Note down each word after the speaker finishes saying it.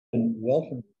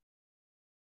Welcome.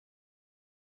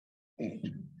 Good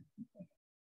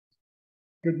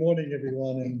morning,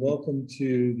 everyone, and welcome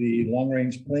to the Long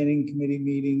Range Planning Committee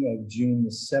meeting of June the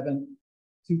 7th,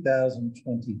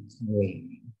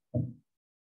 2023.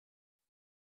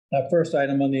 Our first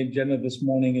item on the agenda this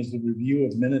morning is the review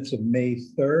of minutes of May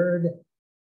 3rd.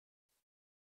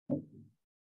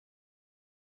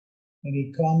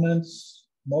 Any comments,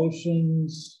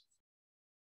 motions?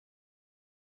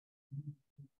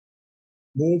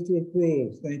 Move to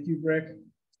approve. Thank you, Rick.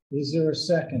 Is there a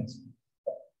second?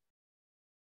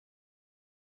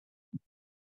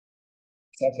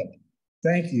 Second.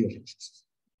 Thank you.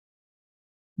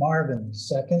 Marvin,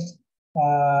 second.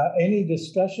 Any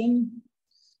discussion?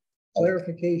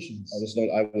 Clarifications? I'll just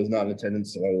note I was not in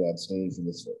attendance, so I will abstain from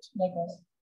this vote.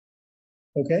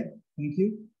 Okay, thank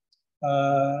you.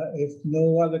 If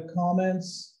no other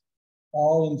comments,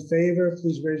 all in favor,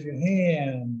 please raise your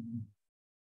hand.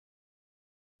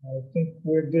 I think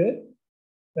we're good.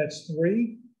 That's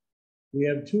 3. We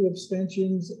have 2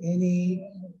 abstentions. Any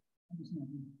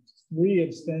 3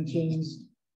 abstentions?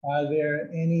 Are there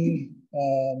any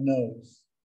no's?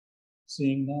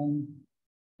 Seeing none,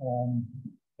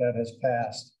 that has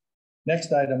passed.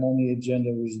 Next item on the agenda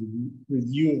was the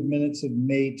review of minutes of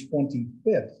May 25th.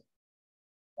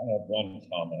 I have one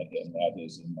comment, and that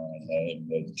is in my name.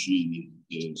 The G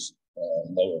is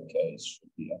lowercase for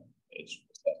the uppercase.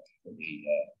 For the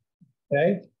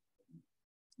okay.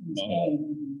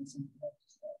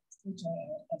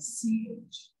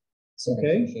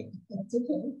 Okay. That's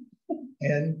okay.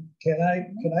 And can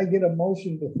I get a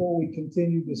motion before we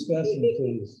continue discussing,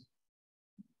 please?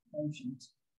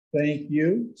 Motions. Thank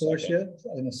you, Portia,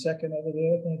 and a second over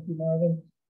there. Thank you, Marvin.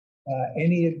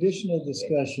 Any additional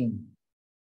discussion?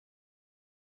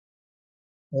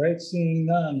 All right, seeing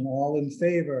none, all in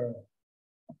favor?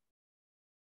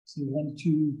 See 1,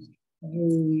 2,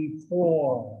 3,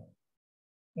 4.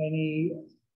 Any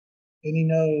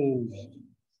no's?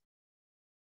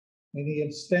 Any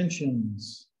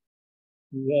abstentions?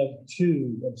 We have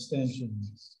 2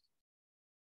 abstentions.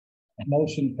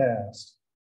 Motion passed.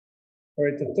 All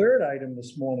right, the third item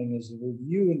this morning is to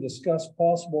review and discuss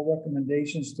possible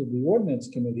recommendations to the Ordinance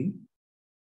Committee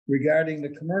regarding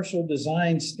the commercial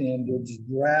design standards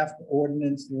draft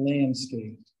ordinance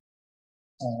landscape.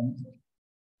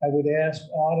 I would ask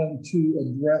Autumn to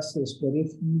address this, but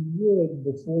if you would,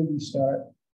 before you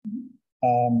start,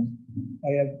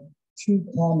 I have 2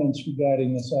 comments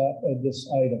regarding this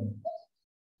item.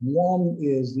 One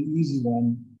is the easy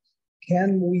one.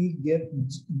 Can we get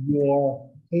your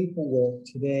paperwork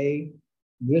today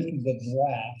with the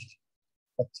draft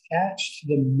attached to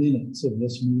the minutes of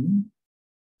this meeting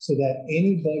so that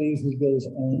anybody who goes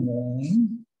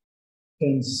online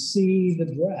can see the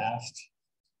draft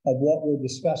of what we're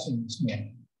discussing this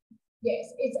morning?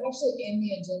 Yes, it's actually in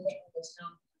the agenda of the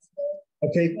town.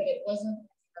 Okay. But it wasn't.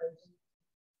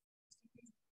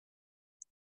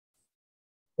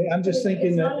 I'm just thinking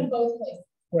it's that. Not in both places.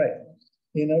 Right.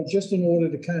 You know, just in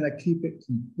order to kind of keep it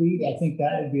complete, yes. I think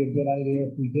that would be a good idea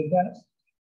if we did that.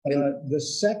 The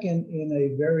second, in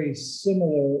a very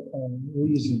similar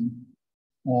reason,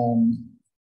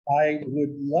 I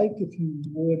would like, if you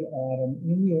would, Autumn,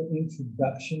 in your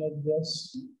introduction of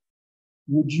this,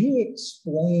 would you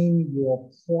explain your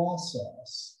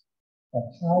process of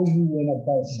how you went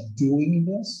about doing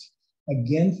this?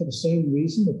 Again, for the same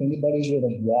reason, if anybody were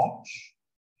to watch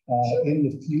in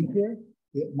the future,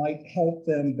 it might help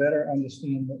them better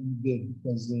understand what you did,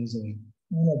 because there's a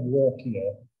ton of work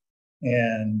here.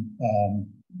 And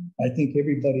I think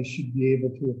everybody should be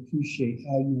able to appreciate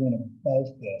how you went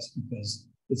about this, because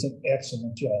it's an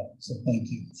excellent job. So thank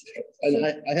you. And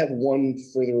I have one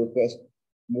further request,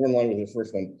 more in line with the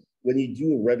first one. When you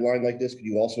do a red line like this, could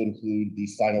you also include the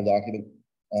final document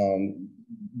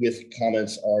with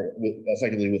comments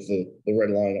effectively with the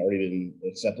red line already been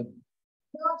accepted?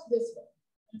 Not this one.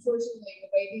 Unfortunately, the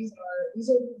way these are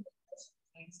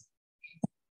things.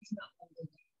 It's not one of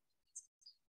them.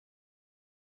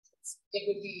 It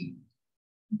would be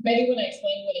maybe when I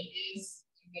explain what it is,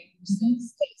 you get your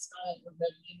sense that it's not a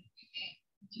red line.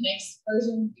 The next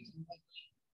version, we can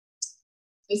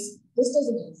this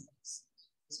doesn't exist.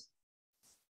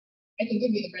 I can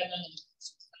give you the red line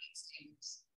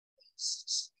standards.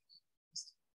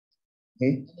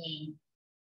 And then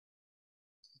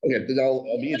okay, then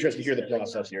I'll be interested to hear the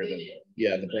process here. Then,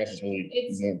 yeah, the process will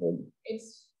be more important.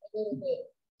 It's a little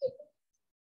bit different.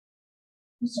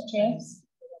 Mr. Chance?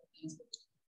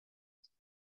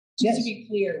 Just to be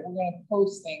clear, we're going to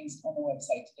post things on the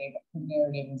website today, but the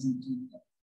narrative isn't due yet.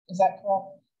 Is that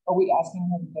correct? Are we asking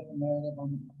her to get the narrative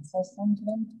on the process then to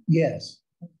them? Yes.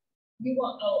 You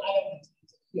want, oh, I don't have to.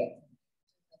 Yeah.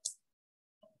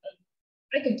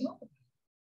 I can talk about it.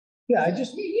 Yeah, I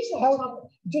just, You should how, talk about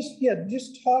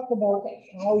just talk about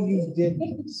how you did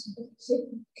this.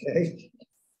 Okay.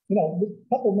 You know, a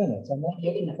couple minutes. I'm not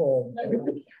looking for.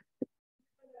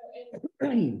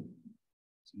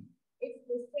 It's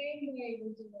the same way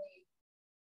we're doing.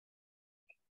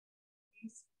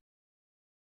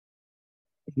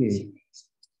 I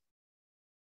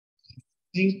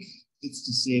think it's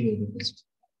disabled with this.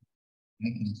 I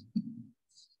can.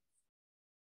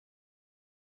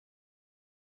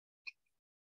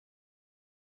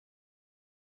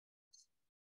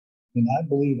 And I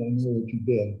believe I knew what you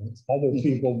did, but other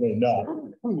people may not.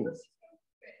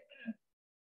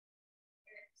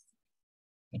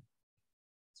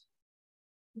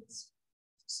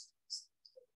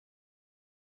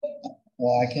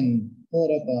 Well, I can pull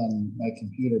it up on my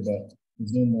computer, but the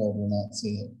Zoom world will not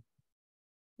see it.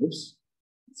 Oops.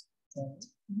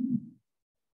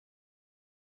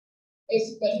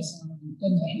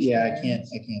 Yeah, I can't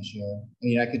share. I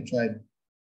mean, I could try.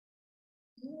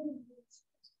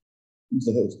 Who's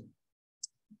the host?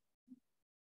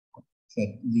 Should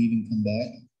I leave and come back?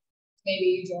 Maybe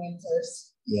you join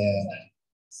first. Yeah.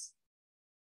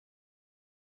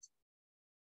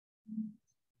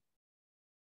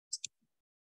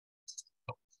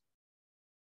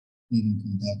 Leave and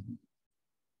come back.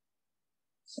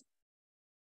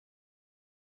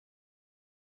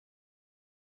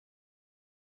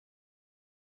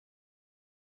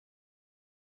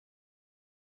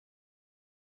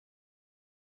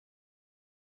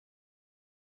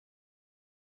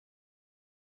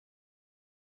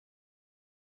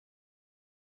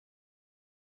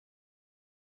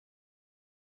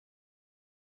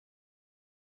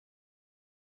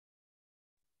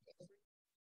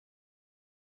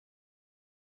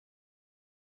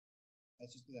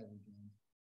 That's just because I rejoined.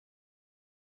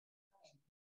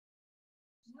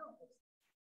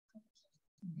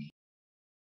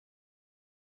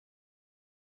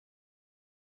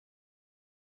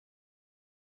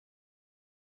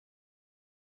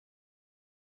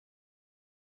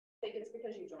 I think it's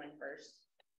because you joined first.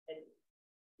 It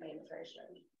made it very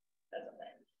strange. That's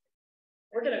okay.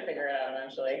 We're gonna figure it out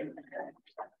eventually.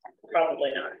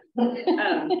 Probably not.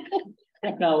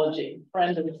 Technology,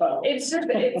 friend and foe. It's just,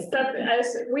 it's stuff,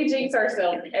 as we jinx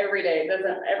ourselves every day. It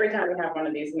doesn't, every time we have one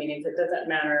of these meetings, it doesn't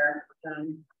matter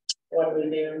what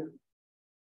we do.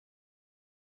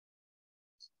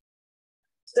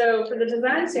 So for the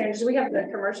design standards, we have the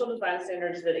commercial design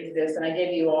standards that exist, and I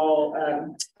gave you all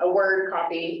a Word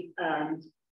copy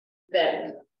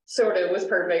that sort of was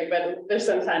perfect, but there's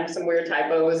sometimes some weird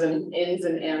typos and ins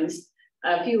and ms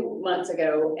a few months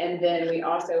ago. And then we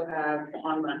also have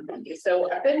online. So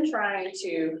I've been trying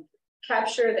to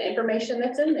capture the information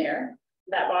that's in there,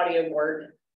 that body of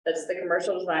work, that's the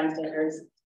commercial design standards,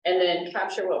 and then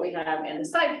capture what we have in the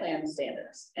site plan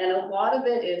standards. And a lot of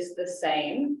it is the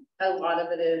same. A lot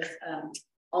of it is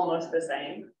almost the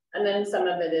same. And then some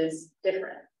of it is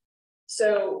different.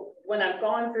 So when I've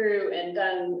gone through and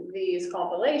done these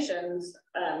compilations,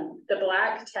 the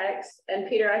black text, and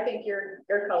Peter, I think you're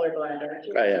colorblind, aren't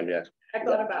you? I am, yeah. I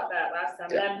thought about that last time.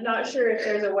 Yeah. I'm not sure if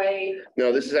there's a way.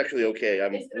 No, this is actually okay.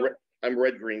 I'm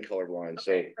red-green colorblind,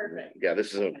 so okay, perfect. Yeah,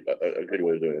 this is a good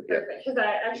way of doing it. Perfect, because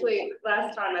I actually,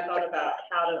 last time I thought about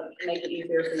how to make it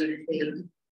easier for you to see.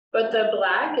 But the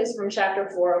black is from chapter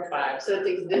 405, so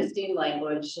it's existing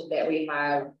language that we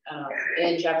have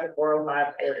in chapter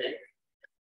 405 ordinance.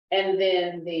 And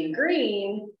then the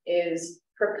green is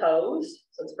proposed,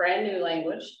 so it's brand new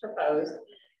language, proposed.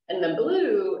 And the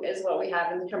blue is what we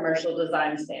have in the commercial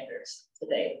design standards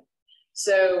today.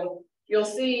 So you'll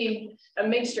see a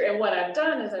mixture, and what I've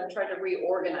done is I've tried to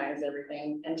reorganize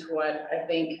everything into what I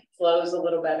think flows a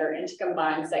little better, and to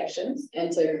combine sections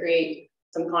and to create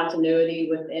some continuity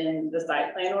within the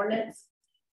site plan ordinance.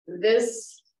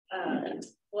 This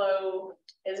flow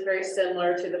is very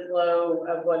similar to the flow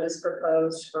of what is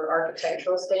proposed for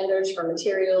architectural standards for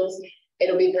materials.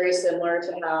 It'll be very similar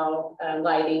to how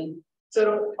lighting, so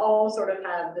it'll all sort of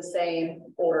have the same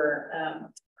order,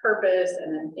 purpose,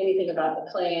 and then anything about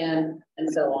the plan and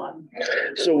so on.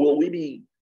 So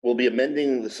we'll be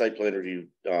amending the site plan review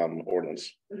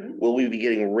ordinance. Mm-hmm. Will we be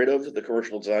getting rid of the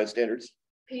commercial design standards?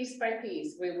 Piece by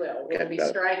piece, we will. We'll be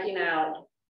striking out,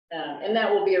 and that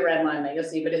will be a red line that you'll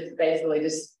see, but it's basically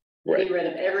just getting rid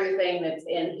of everything that's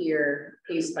in here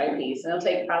piece by piece. And it'll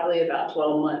take probably about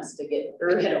 12 months to get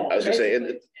through it all. I was gonna say,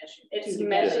 it's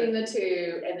meshing the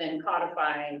two and then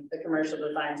codifying the commercial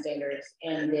design standards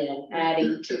and then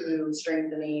adding to,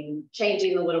 strengthening,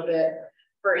 changing a little bit.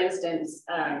 for instance,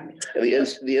 And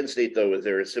the end state though, is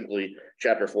there is simply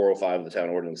chapter 405 of the town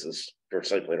ordinances for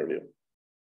site plan review.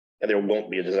 And there won't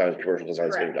be a commercial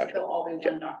design standard correct, they'll document. all be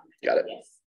one document. Got it. Yes,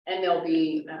 and they'll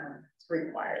be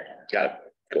required. Got it.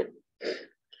 Cool.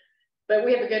 But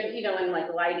we have a good, you know, in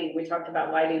like lighting, we talked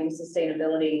about lighting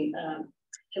sustainability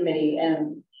committee,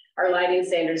 and our lighting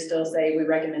standards still say we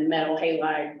recommend metal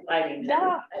halide lighting.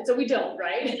 Yeah. And so we don't,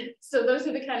 right? So those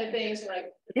are the kind of things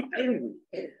like.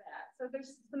 So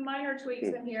there's some minor tweaks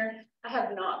in here. I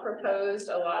have not proposed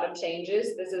a lot of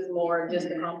changes. This is more just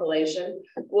a compilation.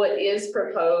 What is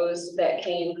proposed that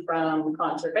came from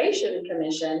Conservation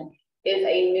Commission is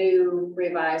a new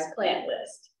revised plant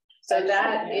list. So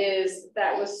that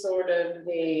was sort of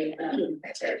the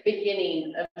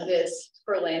beginning of this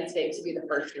for landscape to be the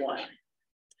first one.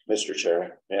 Mr.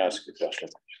 Chair, may I ask a question?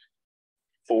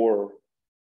 For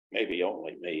maybe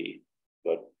only me,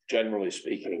 but generally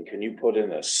speaking, can you put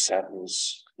in a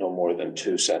sentence, no more than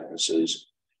 2 sentences,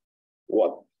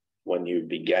 what, when you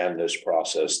began this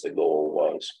process, the goal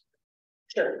was?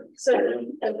 Sure. So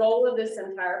the goal of this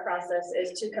entire process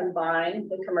is to combine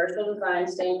the commercial design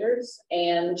standards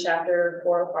and chapter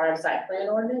 405 site plan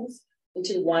ordinance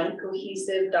into one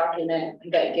cohesive document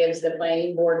that gives the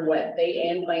planning board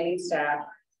and planning staff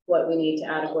what we need to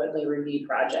adequately review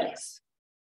projects.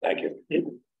 Thank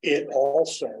you. It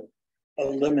also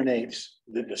eliminates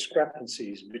the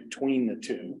discrepancies between the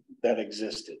two that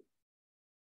existed.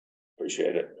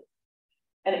 Appreciate it.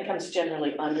 And it comes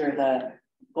generally under the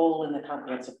goal in the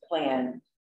comprehensive plan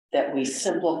that we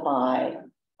simplify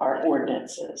our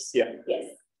ordinances. Yeah. Yes.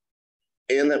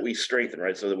 And that we strengthen,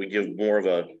 right? So that we give more of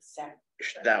a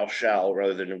thou shall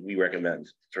rather than we recommend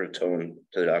sort of tone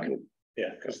to the document.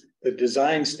 Yeah, because the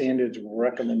design standards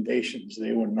recommendations,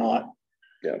 they were not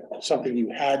something you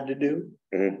had to do,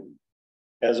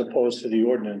 as opposed to the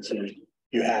ordinances,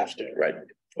 you have to. Right.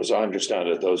 As I understand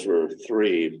it, those were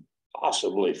 3,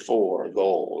 possibly 4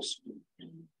 goals,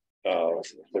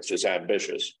 which is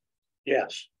ambitious.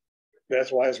 Yes,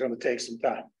 that's why it's going to take some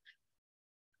time.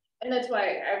 And that's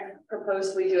why I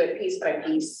proposed we do it piece by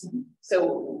piece.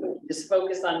 So just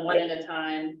focus on one at a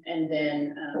time and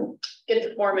then get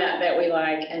the format that we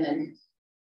like and then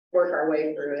work our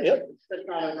way through it. Yep. So it's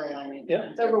not overwhelming. Yeah.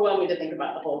 It's overwhelming to think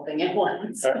about the whole thing at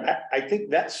once. I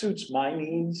think that suits my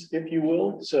needs, if you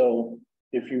will. So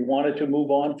if you wanted to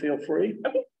move on, feel free.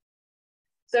 Okay.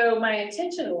 So my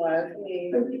intention was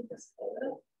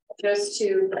just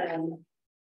to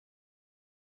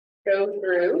go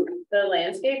through the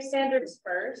landscape standards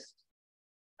first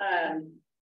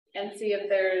and see if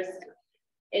there's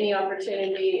any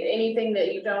opportunity, anything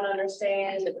that you don't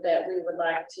understand that we would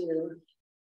like to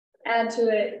add to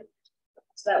it.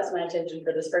 So that was my intention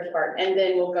for this first part. And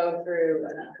then we'll go through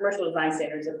commercial design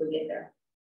standards if we get there.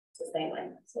 It's the same way.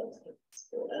 So,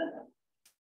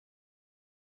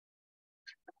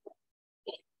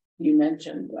 You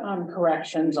mentioned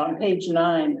corrections on page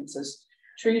 9. It says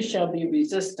trees shall be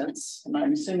resistance, and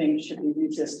I'm assuming it should be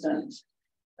resistant.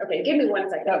 okay, give me 1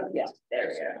 second. Oh, yeah. There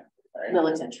we go. Sorry.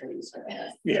 Militant trees.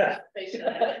 Yeah. There we go.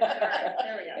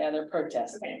 Yeah, they're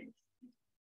protesting.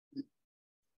 Okay.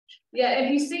 Yeah,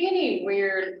 if you see any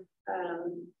weird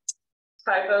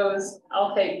typos,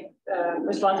 I'll take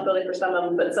responsibility for some of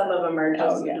them, but some of them are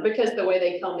just because the way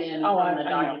they come in on the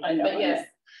document. I know. But yes.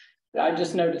 I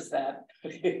just noticed that.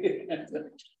 Okay.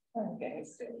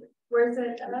 Where's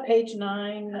it? Page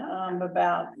 9,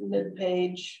 about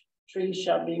mid-page, trees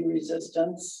shall be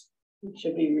resistance.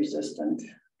 Should be resistant.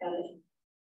 Got it.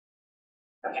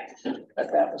 Okay.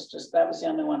 But that was the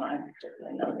only one I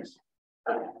particularly noticed.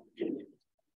 Okay.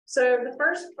 So the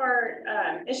first part,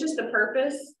 it's just the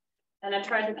purpose. And I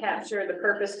tried to capture the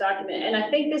purpose document. And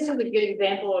I think this is a good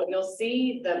example of, you'll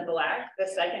see the black, the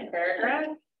second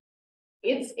paragraph.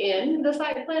 It's in the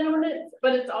site plan ordinance,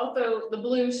 but it's also the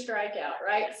blue strikeout,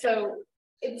 right? So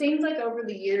it seems like over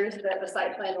the years that the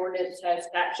site plan ordinance has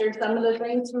captured some of the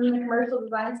things from the commercial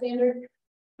design standard,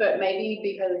 but maybe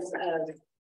because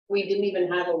we didn't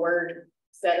even have a word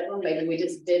set of them, maybe we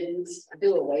just didn't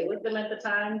do away with them at the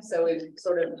time. So we've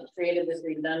sort of created this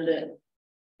redundant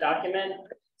document.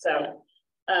 So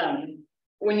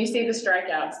when you see the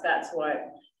strikeouts, that's what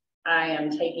I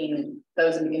am taking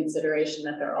those into consideration,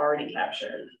 that they're already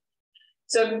captured.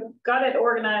 So got it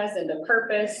organized into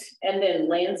purpose, and then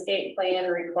landscape plan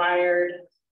required,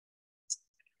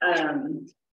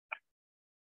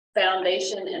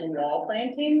 foundation and wall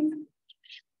planting.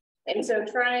 And so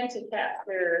trying to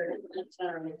capture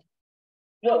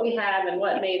what we have and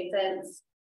what made sense.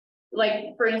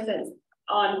 Like for instance,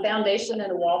 on foundation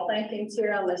and wall plantings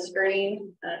here on the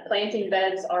screen, planting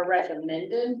beds are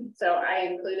recommended. So I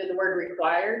included the word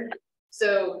required.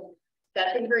 So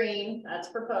that's in green, that's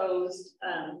proposed,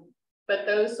 but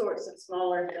those sorts of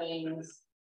smaller things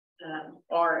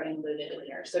are included in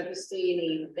here. So if you see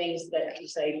any things that you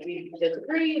say we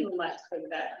disagree and we might take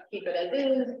that, keep it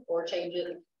as is or change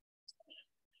it.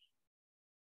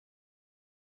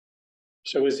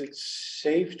 So is it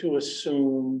safe to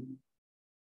assume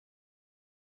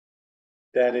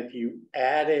that if you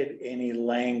added any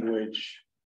language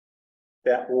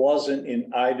that wasn't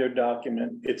in either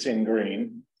document, it's in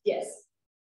green? Yes.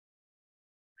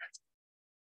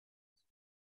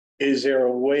 Is there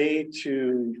a way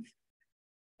to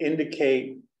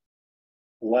indicate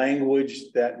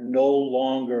language that no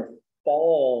longer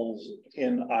falls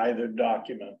in either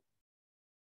document?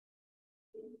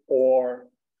 Or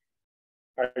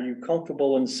are you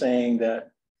comfortable in saying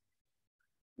that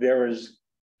there is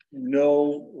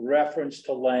no reference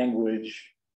to language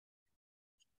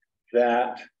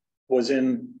that was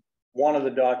in one of the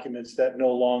documents that no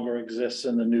longer exists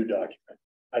in the new document?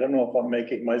 I don't know if I'm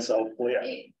making myself clear.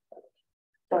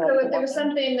 So if there was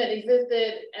something that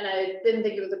existed and I didn't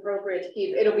think it was appropriate to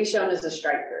keep, it'll be shown as a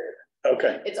strike through.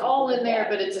 Okay. It's all in there,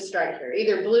 but it's a strike through,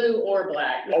 either blue or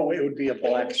black. Oh, it would be a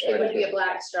black strike. It would be a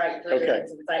black strike through. Okay.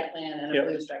 It's a site plan and a Yep.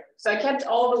 blue strike. So I kept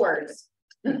all the words.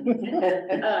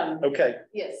 Okay.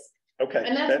 Yes. Okay.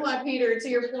 And that's why, Peter, to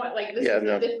your point, like this is a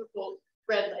no. difficult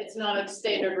red, it's not a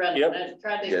standard red Yep. line. I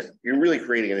tried to. Yes, you're really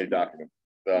creating a new document.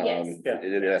 Yes. Yeah.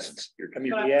 In essence, you're. I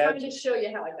mean, So I'm the trying ads, to show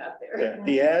you how I got there. yeah,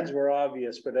 the ads were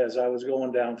obvious, but as I was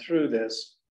going down through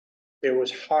this, it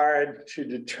was hard to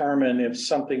determine if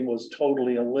something was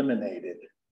totally eliminated.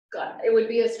 Got it. It would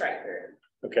be a strike through.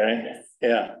 Okay, Yes.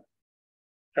 yeah.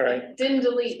 All right, Didn't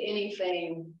delete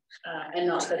anything and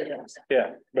not put it in.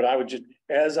 yeah, but I would just,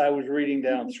 as I was reading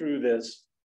down through this,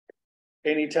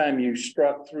 anytime you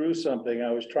struck through something,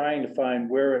 I was trying to find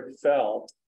where it fell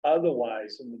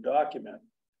otherwise in the document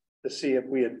to see if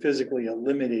we had physically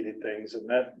eliminated things, and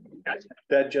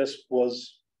that just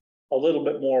was a little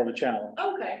bit more of a challenge.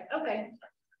 Okay, okay.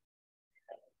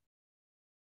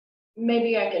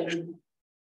 Maybe I can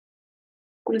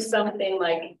do something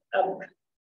like, I'll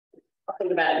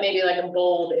think about it, maybe like a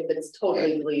bold if it's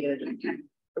totally deleted,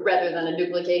 rather than a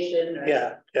duplication or.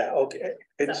 Yeah, okay.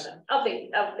 It's Something.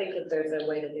 I'll think if there's a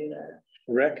way to do that.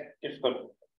 Rick. If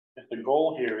the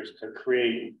goal here is to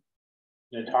create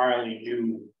an entirely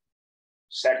new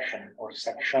section or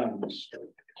sections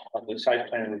of the site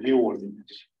plan review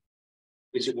ordinance,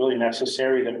 is it really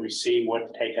necessary that we see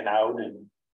what's taken out? And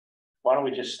why don't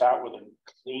we just start with a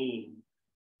clean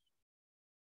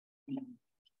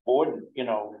board,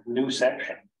 new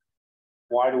section?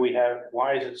 Why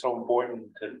is it so important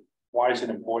why is it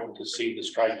important to see the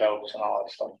strikeouts and all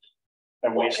that stuff?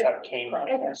 And where stuff came from?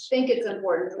 I think it's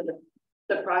important for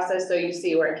the process, so you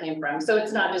see where it came from. So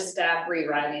it's not just staff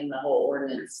rewriting the whole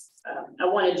ordinance. I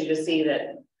wanted you to see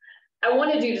that one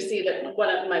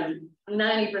of my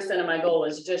 90% of my goal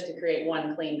is just to create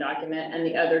one clean document, and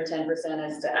the other 10%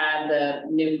 is to add the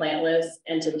new plant list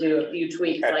and to do a few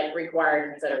tweaks like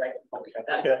required consideration.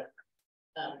 Okay.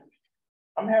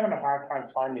 I'm having a hard time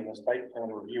finding the site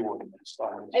plan review ordinance.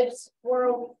 It's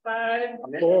 405.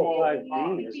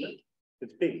 405B, isn't it?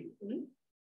 It's B.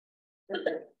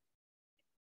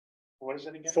 What is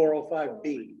it again?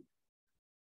 405B.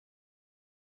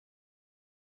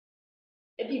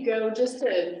 If you go just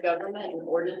to government and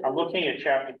ordinance. I'm looking at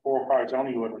chapter 405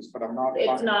 zoning ordinance, but I'm not.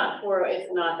 It's not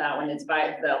that one. It's by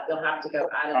itself. You'll have to go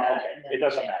out of that. Okay. It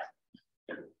doesn't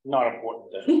matter. Not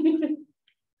important.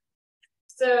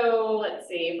 So let's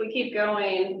see if we keep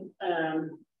going.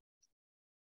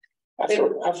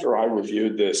 After I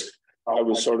reviewed this, I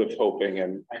was sort of hoping,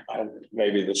 and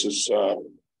maybe this is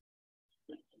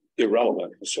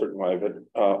irrelevant in a certain way, but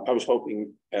I was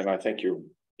hoping, and I think you're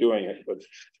doing it, but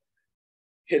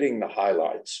hitting the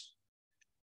highlights,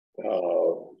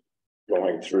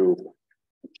 going through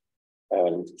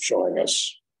and showing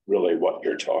us really what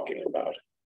you're talking about.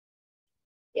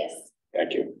 Yes.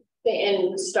 Thank you.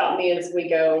 And stop me as we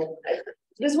go.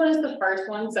 This one is the first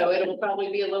one, so it'll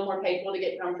probably be a little more painful to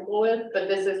get comfortable with, but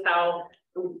this is how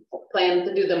we plan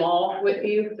to do them all with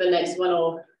you. The next one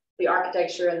will be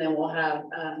architecture, and then we'll have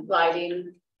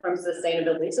lighting from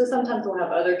sustainability. So sometimes we'll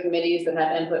have other committees that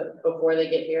have input before they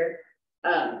get here.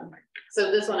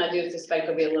 So this one I do suspect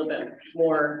will be a little bit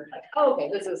more like, oh, okay,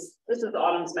 this is the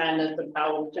autumn's madness of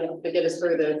how to get us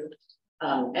through this.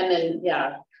 And then,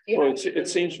 yeah. Well, it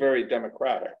seems very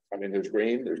democratic. I mean, there's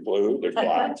green, there's blue, there's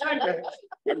black.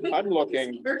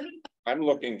 I'm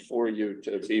looking for you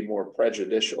to be more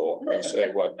prejudicial and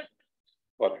say what's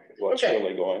Okay.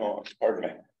 really going on. Pardon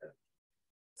me.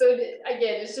 So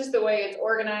again, it's just the way it's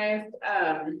organized.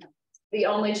 The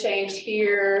only change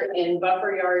here in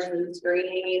buffer yards and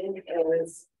screening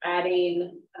is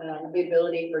adding the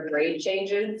ability for grade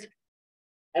changes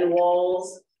and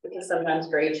walls, because sometimes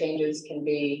grade changes can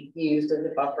be used as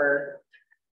a buffer.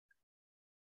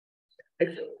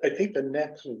 I think the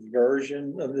next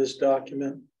version of this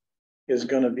document is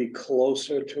going to be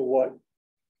closer to what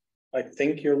I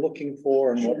think you're looking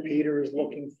for and what Peter is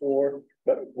looking for,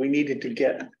 but we needed to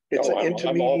get, it's an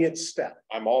intermediate step.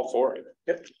 I'm all for it.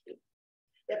 Yep.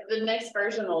 If the next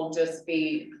version will just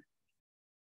be,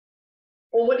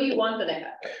 well, what do you want the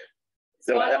next?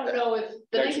 So I don't know if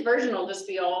the next version will just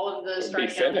be all of the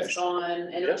strikeouts gone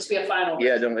and it'll just be a final.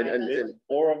 Yeah, version, no, right? and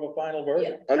More of a final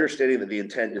version. understanding that the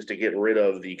intent is to get rid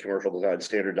of the commercial design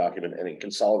standard document and then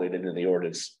consolidate it in the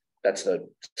ordinance. That's the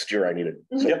steer I needed.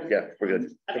 So, Yep. yeah, we're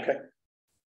good. Okay.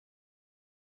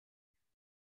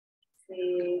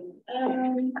 See,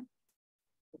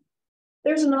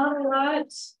 there's not a lot,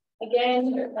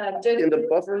 again, just In the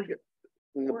buffer.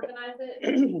 organize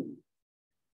it.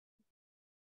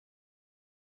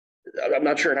 I'm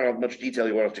not sure how much detail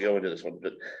you want us to go into this one,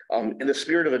 but in the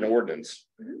spirit of an ordinance,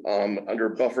 under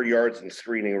buffer yards and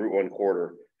screening Route 1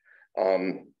 corridor,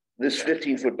 this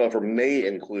 15-foot buffer may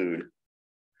include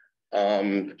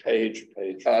page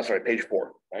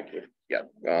 4. Thank you. Yeah.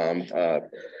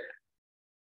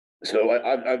 So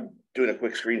I'm doing a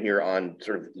quick screen here on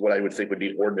sort of what I would think would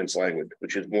be ordinance language,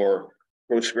 which is more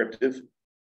prescriptive.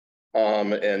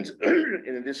 And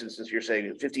in this instance, you're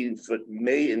saying 15-foot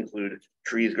may include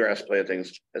trees, grass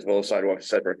plantings, as well as sidewalks,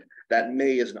 etc. That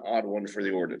may is an odd one for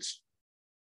the ordinance,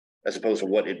 as opposed to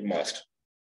what it must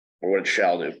or what it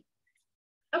shall do.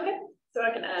 Okay, so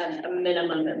I can add a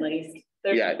minimum at least.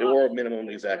 Yeah, or a minimum,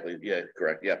 exactly. Yeah,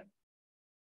 correct. Yeah.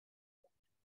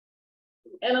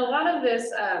 And a lot of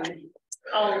this,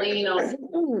 I'll lean on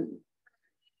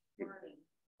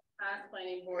past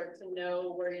planning board to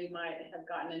know where you might have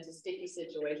gotten into sticky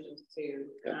situations to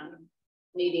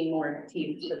needing more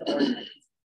teeth to the ordinance.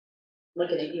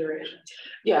 Looking at you, Rachel.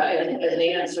 Yeah, and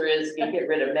the answer is you get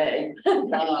rid of may.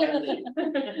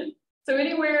 So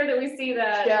anywhere that we see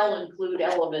that Shall include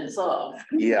elements of.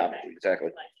 Yeah,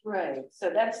 exactly. Right, so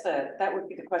that would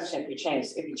be the question if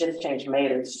you just change may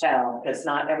to shall, because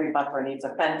not every buffer needs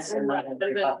a fence and not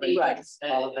every buffer needs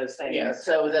all of those things. Yeah,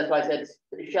 so that's why I said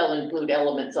shall include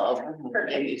elements of,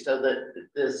 maybe, so that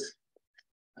this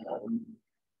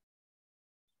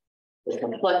there's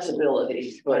some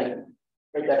flexibility, but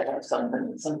they gotta have some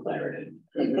clarity.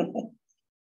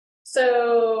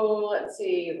 So let's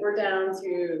see, we're down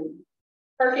to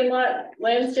parking lot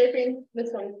landscaping.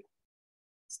 This one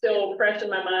still fresh in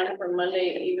my mind from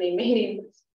Monday evening meeting.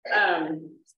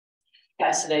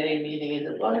 Fascinating meeting, is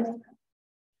it like?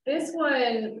 This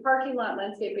one, parking lot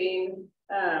landscaping.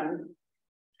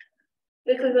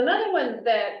 This is another one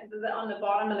that on the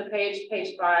bottom of the page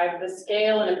 5, the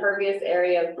scale and impervious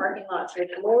area of parking lots with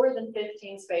more than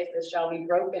 15 spaces shall be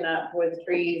broken up with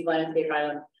trees, landscape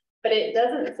islands. But it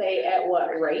doesn't say at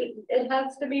what rate it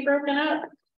has to be broken up.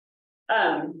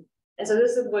 And so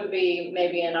this would be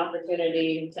maybe an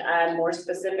opportunity to add more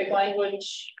specific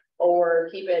language or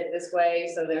keep it this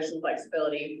way so there's some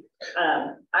flexibility.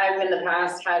 I've in the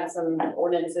past had some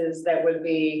ordinances that would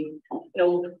be,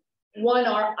 one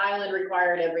island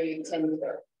required every 10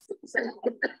 years. So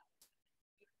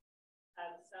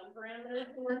have some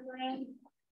parameters to work around.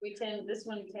 This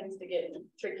one tends to get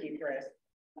tricky for us.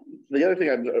 The other thing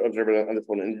I'm observing on this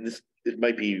one, and it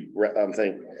might be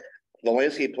thing, the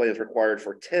landscape plan is required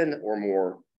for 10 or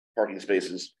more parking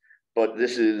spaces, but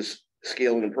this is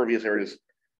scale and impervious areas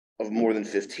of more than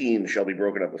 15 shall be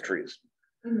broken up with trees.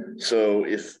 Mm-hmm. So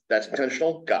if that's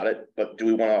intentional, got it. But do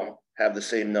we want to have the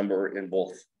same number in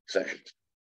both sections?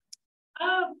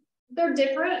 They're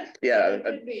different. Yeah, it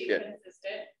could be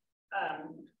consistent.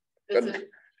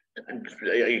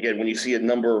 Again, when you see a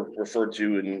number referred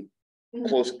to in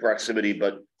close proximity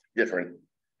but different,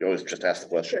 you always just ask the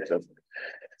question. Sure.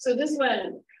 So this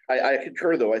one, I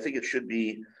concur, though. I think it should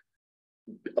be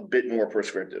a bit more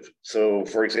prescriptive. So,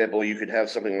 for example, you could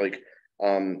have something like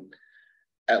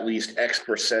at least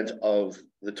X% of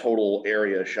the total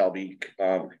area shall be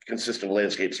consist of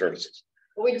landscape services.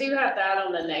 we do have that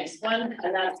on the next one,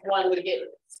 and that's one we get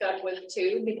stuck with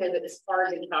too, because it's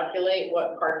hard to calculate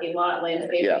what parking lot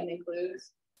landscaping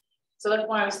includes. So that's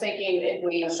why I was thinking if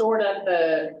we short up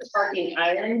the parking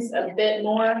islands a bit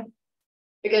more,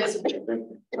 because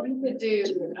we could do,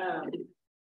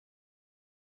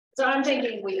 so I'm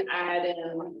thinking we add in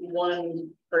 1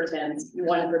 for 10,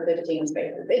 1 for 15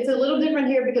 spaces. It's a little different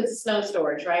here because it's snow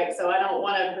storage, right? So I don't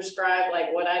want to prescribe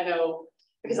like what I know,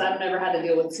 because I've never had to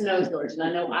deal with snow storage, and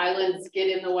I know islands get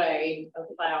in the way of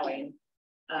plowing.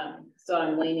 So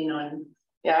I'm leaning on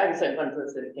Yeah, I would say 1 for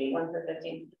 15. 1 for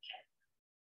 15.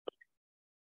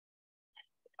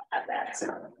 At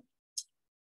that.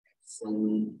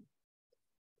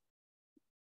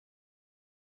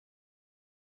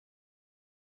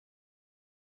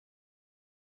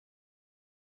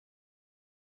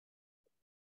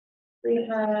 We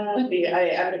have,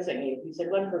 I would say, you said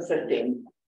 1 for 15.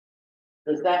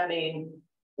 Does that mean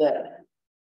that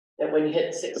when you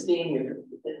hit 16, your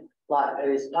lot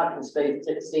is parking space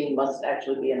 16 must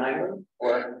actually be an island,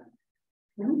 or?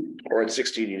 Or at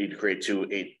 16, you need to create 2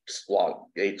 8-spot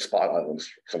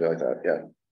islands, something like that,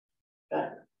 yeah.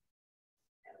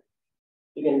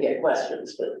 You're gonna get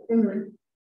questions, but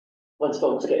once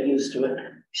folks get used to it.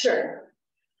 Sure.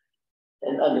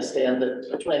 And understand that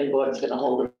the planning board is gonna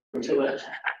hold them to it.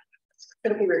 It's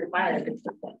gonna be required.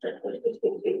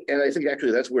 And I think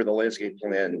actually that's where the landscape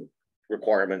plan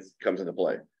requirement comes into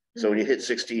play. So when you hit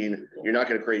 16, you're not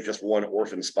going to create just one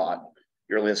orphan spot.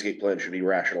 Your landscape plan should be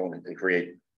rational and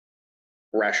create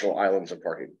rational islands of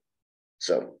parking.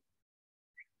 So,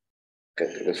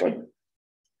 okay, that's fine.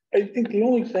 I think the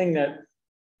only thing that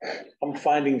I'm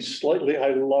finding slightly, I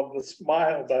love the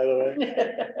smile, by the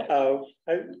way.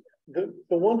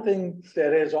 The one thing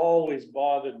that has always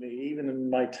bothered me, even in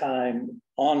my time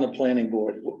on the planning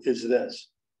board, is this.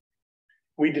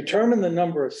 We determine the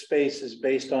number of spaces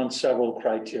based on several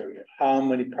criteria, how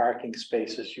many parking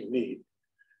spaces you need.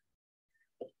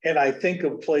 And I think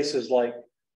of places like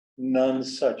None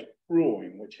Such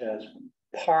Brewing, which has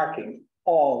parking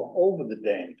all over the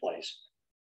dang place.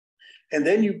 And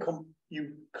then you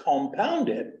compound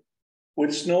it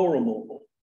with snow removal.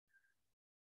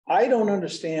 I don't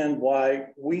understand why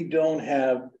we don't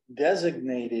have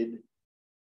designated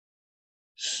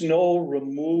snow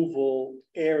removal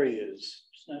areas,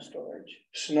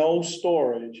 snow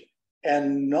storage,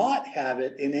 and not have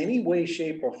it in any way,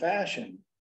 shape, or fashion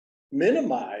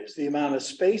minimize the amount of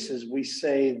spaces we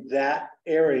say that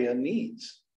area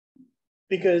needs.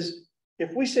 Because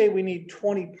if we say we need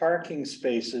 20 parking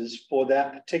spaces for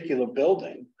that particular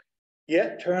building,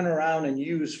 yet turn around and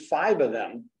use 5 of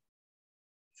them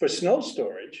for snow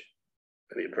storage,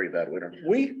 That'd be a pretty bad winter.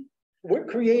 we're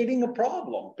creating a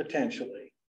problem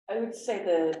potentially. I would say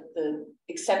the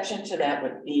exception to that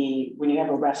would be when you have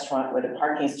a restaurant where the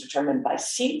parking is determined by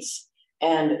seats.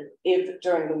 And if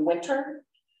during the winter,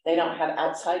 they don't have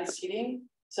outside seating,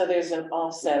 so there's an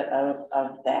offset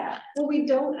of that. Well, we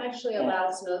don't actually allow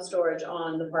snow storage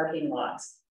on the parking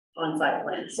lots on site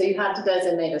plan, so you have to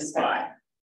designate a spot.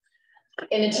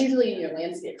 And it's usually in your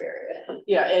landscape area.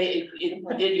 Yeah, it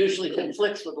usually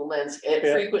conflicts with the landscape,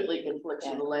 it frequently conflicts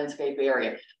with the landscape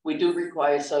area. We do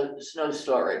require snow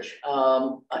storage.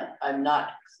 I'm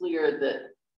not clear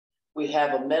that we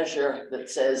have a measure that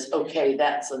says, okay,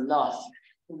 that's enough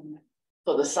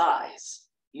for the size.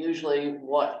 Usually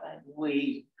what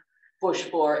we push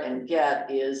for and get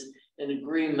is an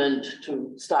agreement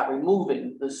to start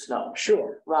removing the snow.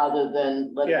 Sure. Rather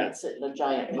than letting it sit in a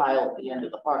giant pile at the end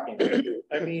of the parking lot.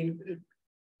 I mean,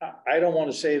 I don't want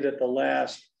to say that the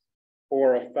last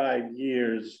 4 or 5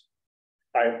 years,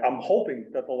 I'm hoping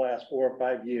that the last 4 or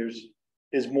 5 years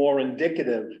is more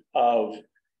indicative of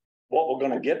what we're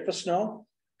going to get for snow,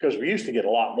 because we used to get a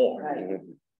lot more. Right.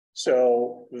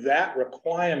 So that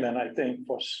requirement, I think,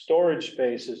 for storage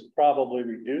space is probably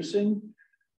reducing.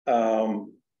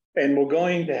 And we're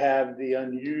going to have the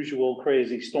unusual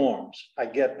crazy storms. I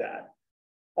get that.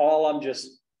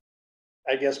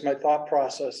 I guess my thought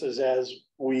process is as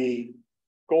we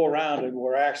go around and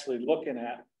we're actually looking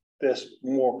at this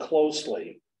more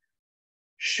closely,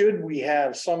 should we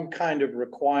have some kind of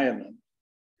requirement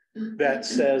that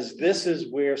says this is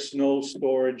where snow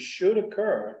storage should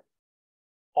occur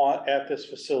at this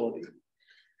facility?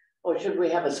 Or should we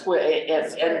have a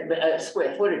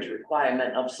square footage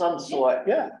requirement of some sort?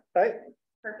 Yeah, right.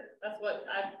 Perfect, that's what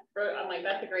I wrote, I'm like,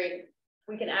 that's a great,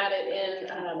 we can add it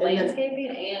in landscaping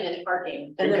and in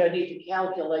parking. And then we need to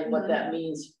calculate what that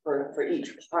means for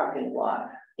each parking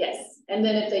lot. Yes, and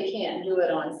then if they can't do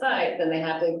it on site, then they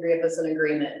have to give us an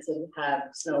agreement to have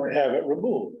snow removal. Have it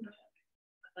removed.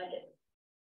 I like it.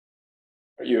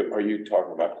 Are you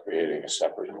talking about creating a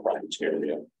separate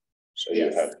criteria? So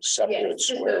you have separate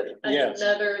square.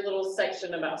 Another little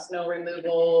section about snow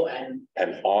removal and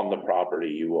on the property,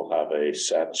 you will have a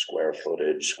set square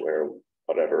footage,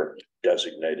 whatever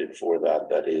designated for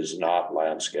that is not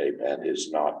landscape and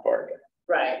is not parking.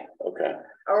 right. Okay.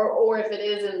 Or if it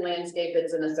is in landscape,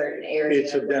 it's in a certain area.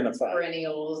 It's identified.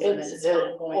 Perennials.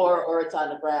 Or it's on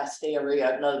the grassed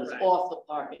area, in other words, off the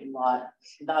parking lot,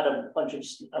 not a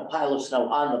pile of snow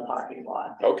on the parking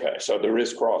lot. Okay, so there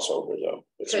is crossover though.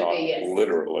 It's not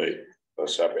literally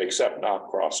except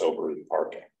not crossover in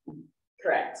parking.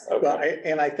 Correct. Okay. Well,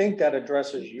 and I think that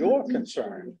addresses your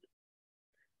concern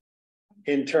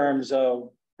in terms of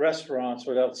restaurants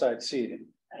with outside seating.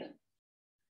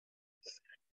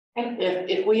 And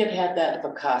if we had had that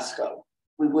for Costco,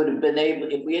 we would have been able,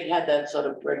 if we had had that sort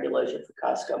of regulation for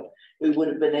Costco, we would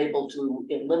have been able to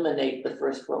eliminate the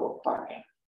first row of parking.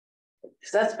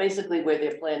 Because that's basically where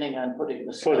they're planning on putting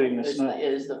the snow.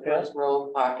 Is the first row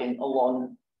of parking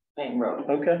along Main Road.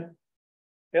 Okay.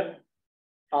 Yep.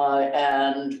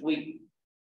 And we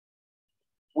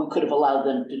could have allowed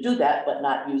them to do that, but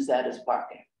not use that as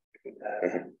parking.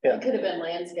 Yeah. It could have been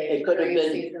landscape. It could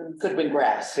have been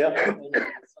grass. Yep.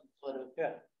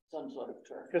 Some sort of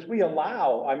turf. Because we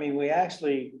allow, I mean, we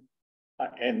actually,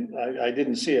 and I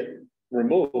didn't see it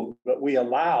removed, but we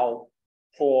allow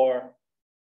for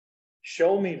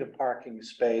show me the parking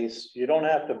space. You don't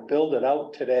have to build it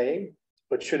out today,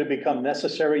 but should it become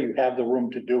necessary, you have the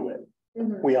room to do it.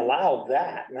 Mhm. We allow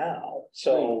that now,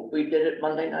 so. We did it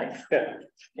Monday night. Yeah.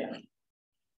 Yeah.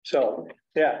 So,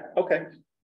 yeah, okay.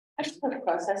 I just have a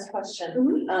process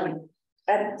question.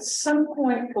 At some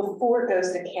point before it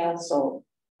goes to council,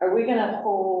 are we gonna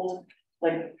hold,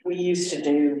 like we used to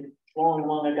do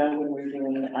long ago when we were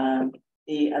doing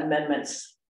the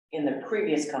amendments in the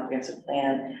previous comprehensive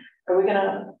plan? Are we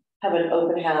gonna have an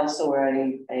open house or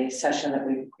a session that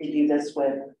we preview this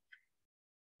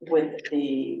with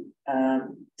the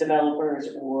developers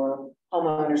or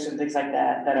homeowners and things like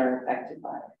that are affected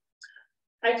by it?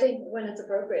 I think when it's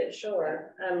appropriate,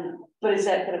 sure. But is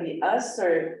that gonna be us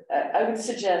or I would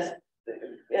suggest,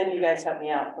 and you guys help me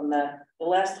out, from the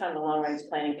last time the long range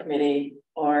planning committee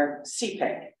or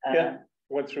CPIC. Yeah,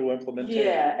 went through implementation.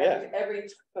 Yeah,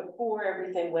 before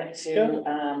everything went to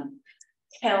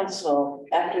council,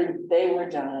 after they were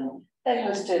done, they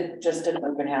hosted just an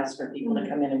open house for people to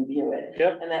come in and view it.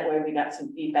 Yep. And that way we got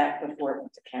some feedback before it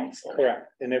went to council. Correct.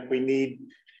 And if we need,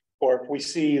 or if we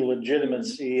see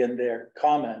legitimacy in their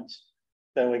comments,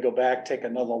 then we go back, take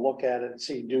another look at it and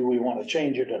see, do we want to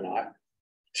change it or not?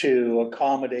 To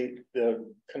accommodate the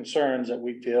concerns that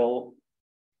we feel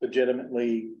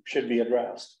legitimately should be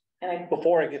addressed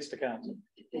before it gets to council.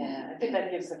 Yeah, I think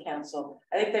that gives the council,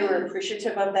 I think they were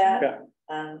appreciative of that. Yeah.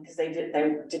 Because they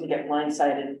didn't get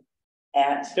blindsided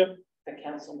at the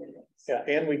council meetings. Yeah,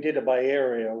 and we did it by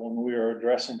area when we were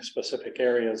addressing specific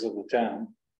areas of the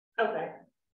town. Okay.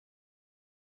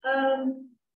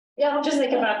 Yeah, I'll just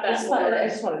think about that. I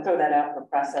just want to throw that out for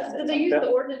process. Did they use the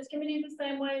ordinance committee the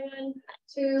same way then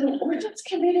too? The ordinance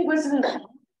committee wasn't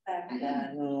back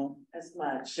then as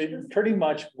much. It pretty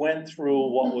much went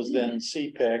through what was then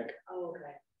CPIC. Oh,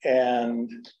 okay. And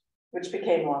which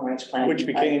became long range planning. Which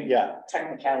became,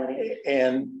 technicality.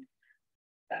 And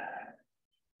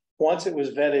once it was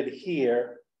vetted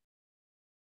here,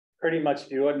 pretty much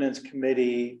the ordinance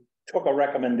committee took a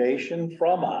recommendation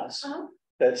from us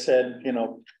that said, you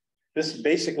know, this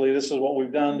is what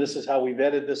we've done. This is how we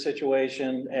vetted the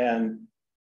situation. And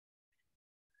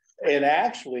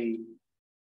actually,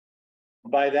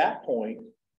 by that point,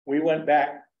 we went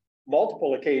back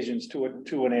multiple occasions to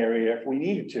an area if we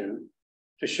needed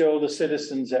to show the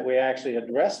citizens that we actually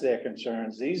addressed their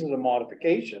concerns. These are the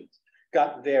modifications,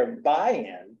 got their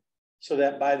buy-in, so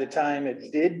that by the time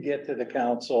it did get to the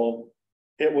council,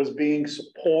 it was being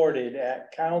supported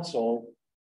at council.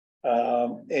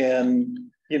 And,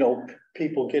 you know,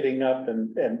 people getting up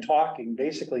and talking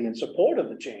basically in support of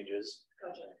the changes.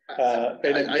 And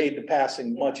it made the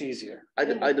passing much easier.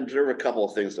 I'd observe a couple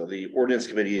of things though. The ordinance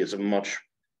committee is a much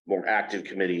more active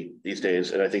committee these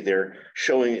days. And I think they're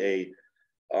showing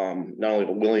not only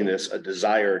a willingness, a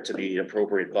desire to be an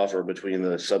appropriate buffer between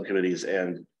the subcommittees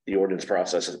and the ordinance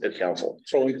process at council.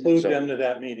 So include them to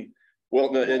that meeting.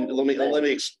 Well, no, and let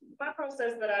me. My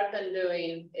process that I've been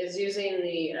doing is using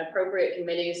the appropriate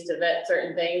committees to vet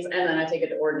certain things, and then I take it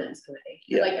to ordinance committee.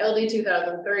 Yeah. Like LD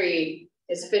 2003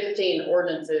 is 15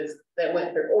 ordinances that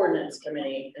went through ordinance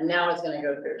committee, and now it's going to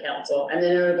go through council, and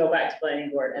then it'll go back to planning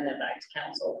board, and then back to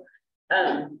council.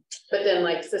 But then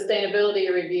like sustainability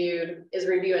is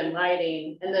review and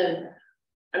lighting, and then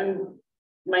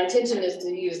my intention is to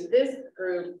use this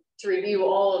group to review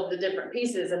all of the different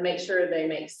pieces and make sure they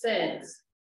make sense.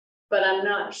 But I'm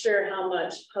not sure how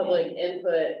much public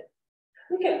input.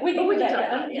 We can talk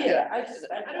about it. Yeah. I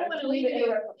don't want to leave it.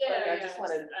 I just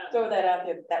want to throw that out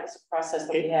there. That was a process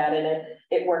that we had, and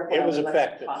it worked. It was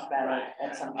effective. Talk about it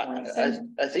at some point.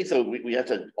 I think though we have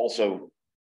to also.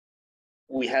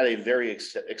 We had a very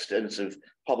extensive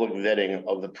public vetting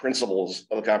of the principles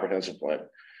of the comprehensive plan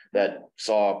that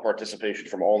saw participation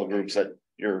from all the groups that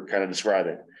you're kind of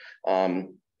describing.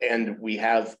 And we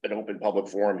have an open public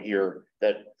forum here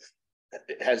that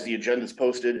has the agendas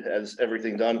posted, has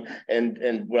everything done.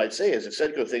 And what I'd say is if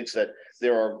SEDCO thinks that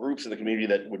there are groups in the community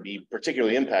that would be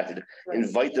particularly impacted,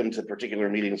 invite them to particular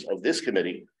meetings of this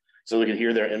committee so we can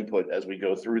hear their input as we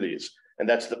go through these. And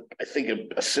that's I think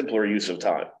a simpler use of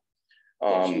time.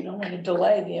 You don't want to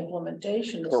delay the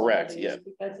implementation. Correct, yeah,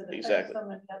 exactly.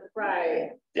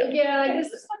 Right. Yeah. Yeah, I guess,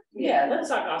 Yeah, let's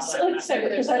talk offline. So,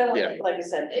 because I don't want, Yeah. like I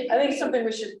said, I think it's something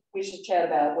we should chat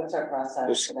about. What's our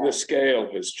process? for The that?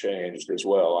 scale has changed as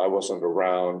well. I wasn't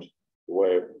around the way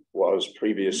it was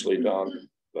previously done,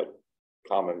 but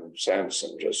common sense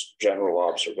and just general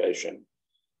observation.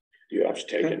 You have to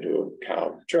take into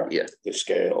account the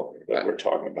scale that we're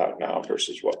talking about now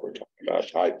versus what we're talking about.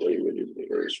 I agree with you,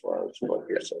 Peter, as far as what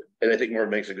you're saying. And I think Mark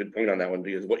makes a good point on that one,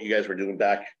 because what you guys were doing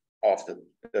back off the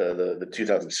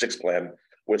 2006 plan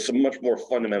was some much more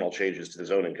fundamental changes to the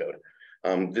zoning code.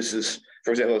 This is,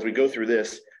 for example, as we go through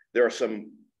this, there are some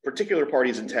particular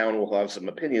parties in town who will have some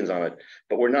opinions on it,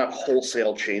 but we're not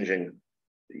wholesale changing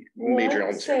major Well, elements.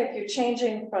 let's say if you're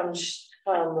changing from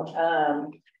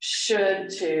should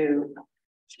to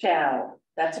shall,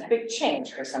 that's a big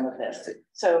change for some of this.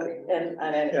 So,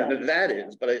 That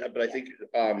is, but I think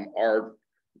our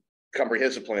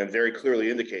comprehensive plan very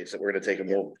clearly indicates that we're going to take a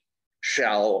more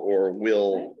shall or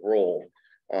will role.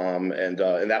 And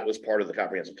that was part of the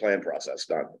comprehensive plan process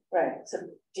done. right, so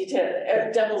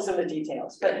devil's in the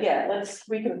details, but yeah,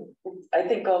 I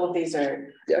think all of these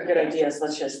are good ideas.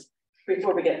 Let's just,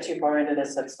 before we get too far into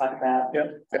this, let's talk about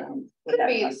what that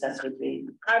process would be.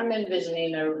 I'm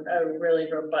envisioning a really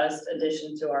robust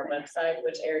addition to our website,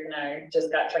 which Eric and I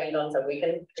just got trained on, so we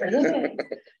can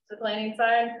the planning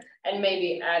side, and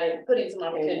maybe putting some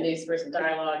opportunities for some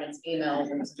dialogue and some emails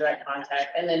and some direct contact,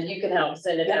 and then you can help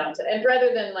send it out to, and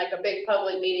rather than like a big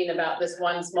public meeting about this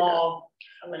one small,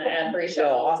 I'm gonna add 3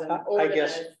 shelves and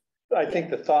organize. I think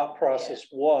the thought process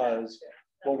was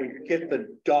when we get the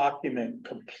document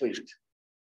complete.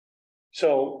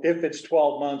 So if it's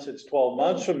 12 months, it's 12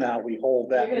 months from now, we hold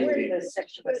that meeting.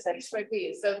 Section by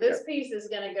piece. So this piece is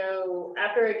gonna go,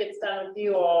 after it gets done with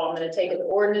you all, I'm gonna take it to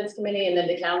ordinance committee and then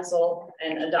to council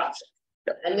and adoption.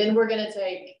 And then we're gonna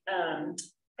take,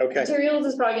 materials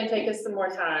is probably gonna take us some more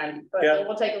time, but then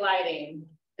we'll take lighting,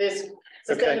 this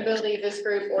sustainability, this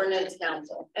group, ordinance,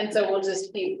 council. And so we'll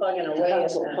just keep plugging away.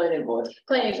 Planning board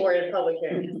And public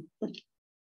hearing.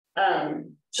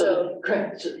 So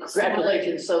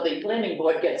congratulations, so the planning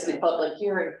board gets the public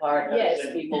hearing part. Yes.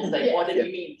 And people say, what did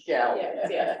you mean, shall?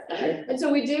 Yes. And so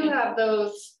we do have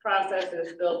those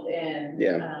processes built in.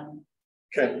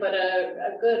 But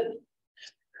a good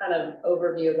kind of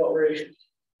overview of what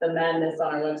the madness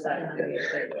on our website.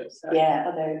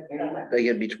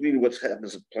 Again, between what's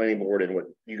happens at planning board and what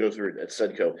you go through at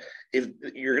SEDCO, if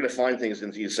you're going to find things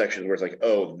in these sections where it's like,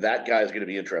 oh, that guy's going to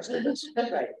be interested in this.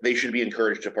 Right. They should be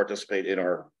encouraged to participate in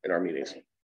our meetings.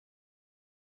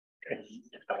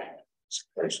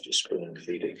 First, just spoon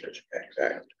feeding.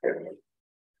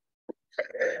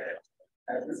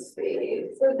 Let's see.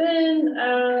 So then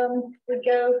we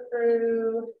go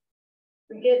through.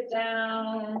 We get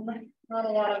down, not a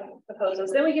lot of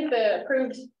proposals. Then we get the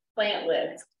approved plant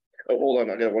list. Oh, hold on,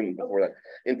 I got one before that.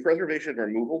 In preservation and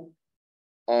removal,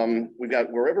 we've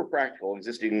got wherever practical,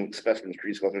 existing specimens,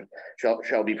 trees, clusters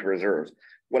shall be preserved.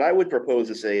 What I would propose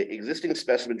is say existing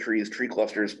specimen trees, tree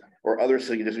clusters, or other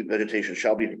significant vegetation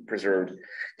shall be preserved,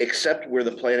 except where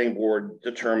the planning board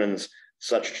determines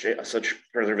such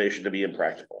preservation to be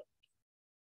impractical.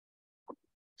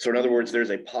 So in other words,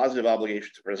 there's a positive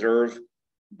obligation to preserve,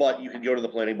 but you can go to the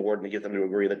planning board and get them to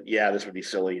agree that, yeah, this would be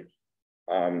silly.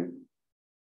 And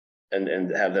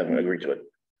have them agree to it.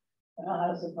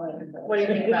 What do you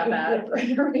think about that?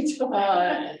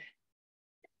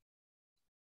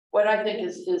 What I think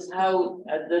is how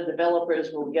the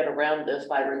developers will get around this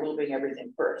by removing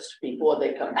everything first before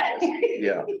they come to us.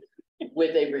 Yeah.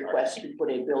 With a request to put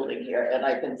a building here, and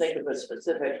I can think of a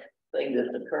specific thing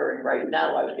that's occurring right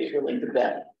now. I would be willing to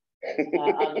bet.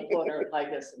 On the corner of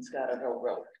Higas and Scottsdale Hill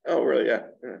Road. Oh, really? Yeah.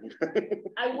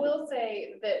 I will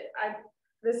say that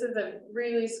this is a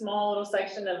really small little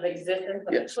section of existence.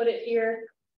 Let me put it here.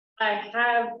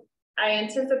 I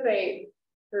anticipate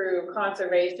through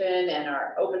conservation and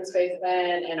our open space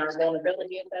plan and our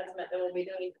vulnerability assessment that we'll be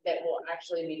doing, that we'll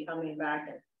actually be coming back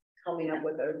and coming up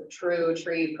with a true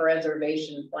tree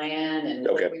preservation plan, and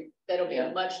that'll be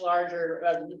a much larger,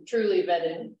 truly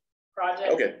vetted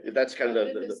project. Okay, that's kind of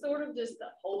it's sort of just the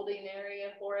holding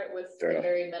area for it with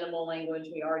very minimal language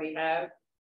we already have.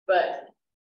 But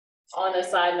on a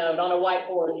side note, on a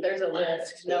whiteboard, there's a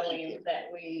list knowing that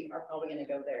we are probably going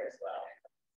to go there as well.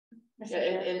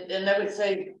 And I would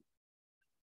say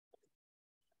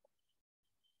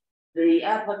the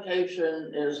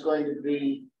application is going to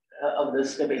be, of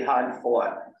this going to be hard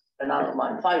fought, and I don't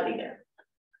mind fighting it.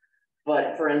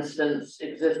 But for instance,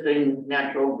 existing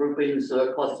natural groupings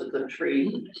or clusters of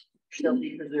trees shall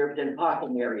be preserved in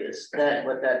parking areas. That,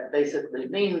 what that basically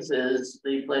means is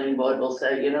the planning board will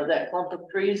say, you know, that clump of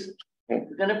trees,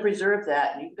 we're gonna preserve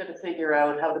that, and you've got to figure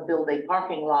out how to build a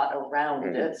parking lot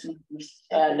around it.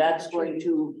 And that's going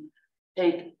to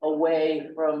take away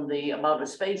from the amount of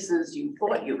spaces you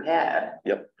thought you had.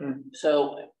 Yep.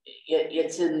 So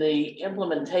it's in the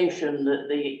implementation that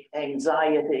the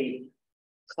anxiety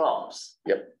comes.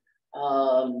 Yep.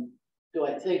 Do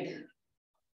I think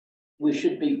we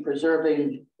should be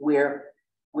preserving where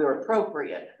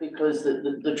appropriate, because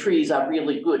the trees are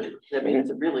really good. I mean, it's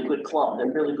a really good clump.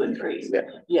 They're really good trees. Yeah.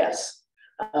 Yes.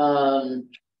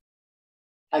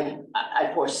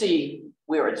 I foresee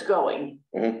where it's going,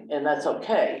 and that's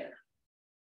okay.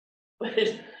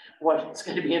 But what's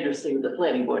going to be interesting with the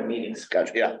planning board meetings.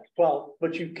 Gotcha. Yeah. Well,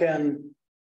 but you can,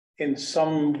 in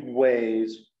some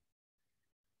ways,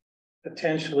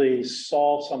 potentially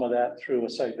solve some of that through a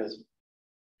site visit.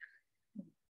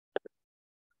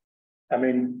 I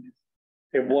mean,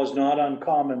 it was not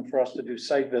uncommon for us to do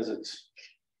site visits.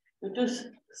 We do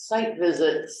site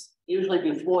visits usually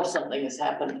before something has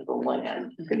happened to the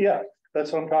land. Yeah,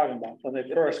 that's what I'm talking about, when they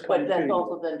first come to But that's you.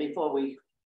 also then before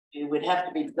it would have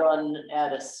to be done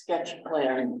at a sketch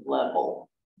plan level.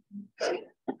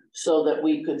 So that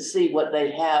we could see what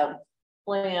they have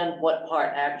planned, what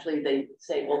part actually they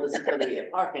say, well, this is gonna be a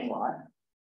parking lot.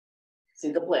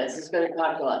 See the plans, this is gonna be a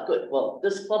parking lot, good. Well,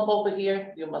 this clump over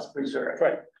here, you must preserve.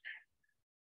 Right.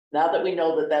 Now that we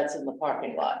know that that's in the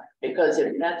parking lot, because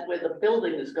if that's where the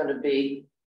building is gonna be,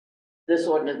 this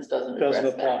ordinance doesn't Doesn't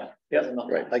address apply. that. Yep. Doesn't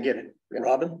apply. Right. I get it.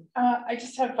 Robin? I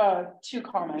just have two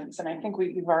comments, and I think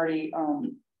we've already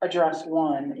addressed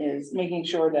one, is making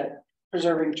sure that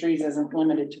preserving trees isn't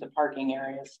limited to the parking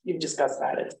areas. You've discussed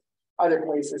that at other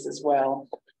places as well.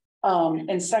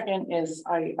 And second is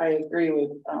I agree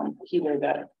with Peter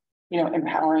that, you know,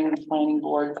 empowering the planning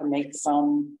board to make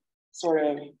some sort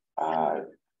of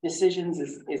decisions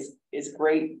is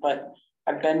great, but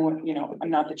I've been with, you know,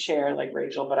 I'm not the chair like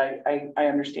Rachel, but I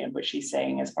understand what she's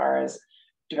saying as far as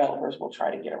developers will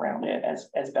try to get around it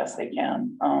as best they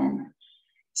can.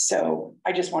 So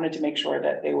I just wanted to make sure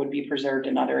that they would be preserved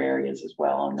in other areas as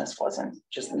well, and this wasn't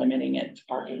just limiting it to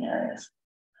parking areas.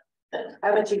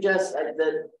 I would suggest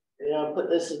that, you know, put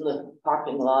this in the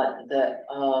parking lot, that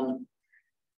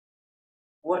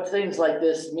what things like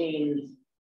this mean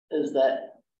is that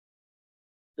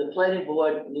the planning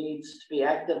board needs to be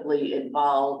actively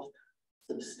involved,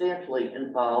 substantially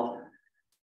involved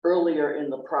earlier in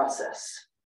the process.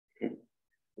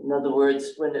 In other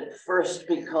words, when it first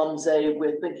becomes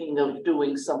we're thinking of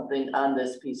doing something on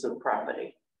this piece of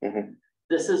property.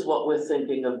 This is what we're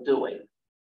thinking of doing.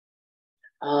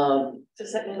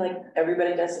 Does that mean like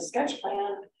everybody does a sketch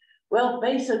plan? Well,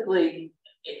 basically,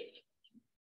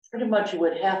 pretty much it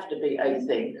would have to be, I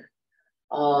think.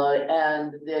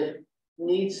 And there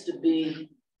needs to be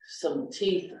some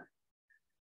teeth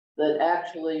that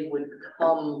actually would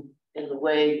come in the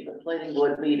way the planning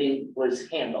board meeting was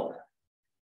handled.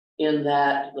 In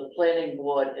that the planning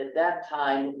board at that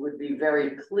time would be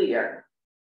very clear.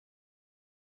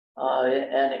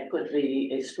 And it could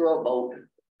be a straw vote.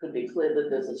 Could be clear that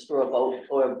there's a straw vote,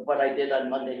 or what I did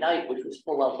on Monday night, which was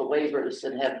pull out the waivers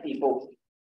and have people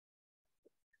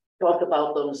talk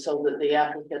about them so that the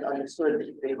applicant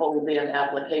understood the whole damn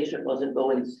application wasn't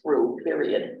going through,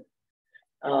 period.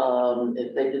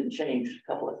 If they didn't change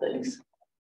a couple of things.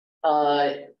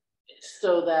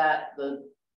 So that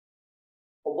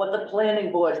what the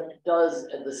planning board does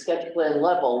at the sketch plan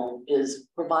level is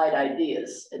provide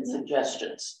ideas and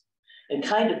suggestions. And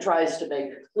kind of tries to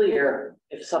make clear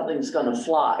if something's going to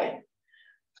fly,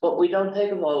 but we don't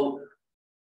take a vote.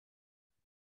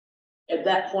 At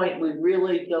that point, we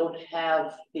really don't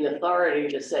have the authority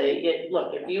to say,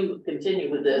 look, if you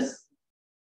continue with this,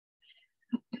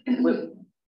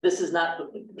 this is not,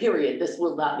 period, this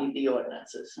will not meet the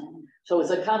ordinances. So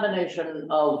it's a combination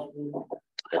of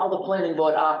how the planning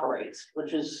board operates,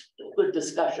 which is a good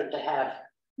discussion to have.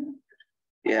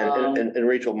 Yeah, and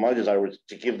Rachel, my desire was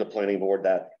to give the planning board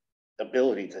that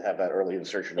ability to have that early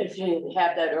insertion. If you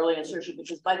have that early insertion,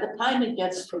 because by the time it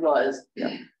gets to us,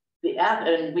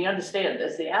 and we understand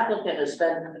this, the applicant has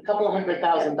spent a couple of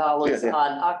 $100,000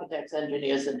 on architects,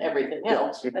 engineers, and everything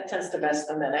else. That tends to mess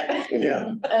them in it.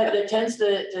 Yeah. And it tends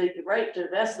to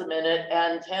invest them in it,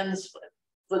 and tends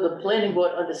for the planning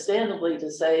board understandably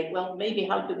to say, well, maybe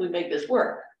how could we make this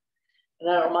work? And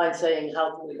I don't mind saying,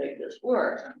 how can we make this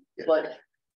work? But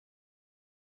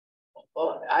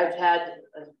well, I've had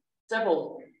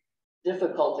several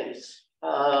difficulties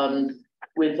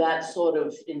with that sort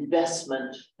of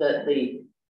investment that the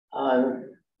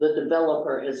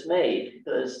developer has made,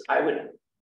 because I would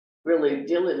really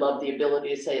dearly love the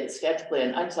ability to say in sketch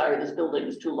plan, I'm sorry, this building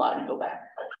is too large, go back.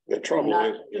 The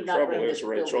trouble is,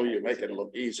 Rachel, you make it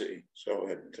look easy, so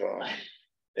it,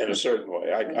 in a certain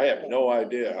way, I have no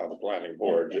idea how the planning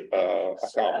board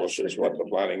accomplishes what the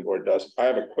planning board does. I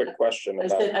have a quick question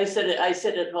about. I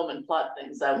sit at home and plot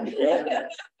things out.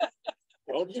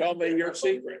 Don't tell me your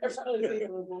secret.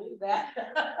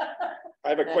 I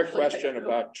have a quick question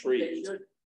about trees.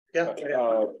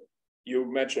 Yeah.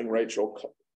 You mentioned, Rachel,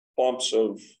 clumps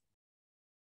of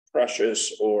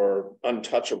precious or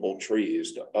untouchable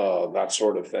trees, that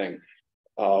sort of thing.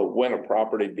 When a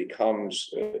property becomes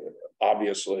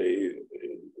obviously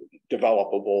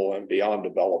developable and beyond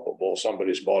developable,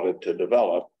 somebody's bought it to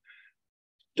develop.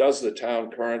 Does the town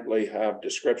currently have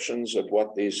descriptions of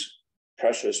what these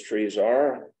precious trees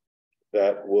are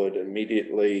that would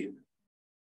immediately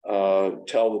tell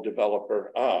the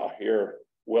developer, here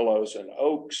willows and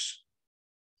oaks,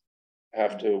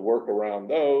 have to work around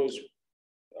those?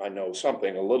 I know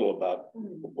something a little about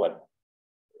what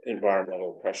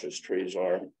environmental precious trees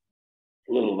are.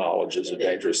 Little knowledge is a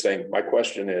dangerous thing. My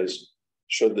question is,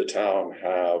 should the town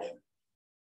have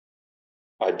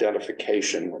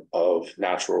identification of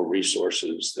natural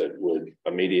resources that would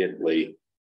immediately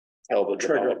tell the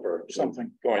developer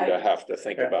something going to have to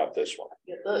think about this one?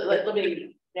 Let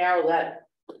me narrow that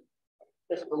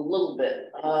just a little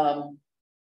bit.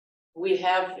 We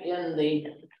have in the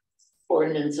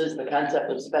ordinances the concept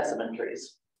of specimen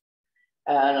trees.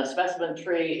 And a specimen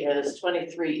tree is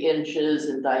 23 inches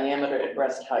in diameter at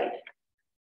breast height.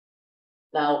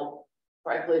 Now,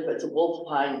 frankly, if it's a wolf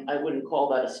pine, I wouldn't call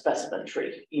that a specimen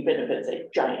tree, even if it's a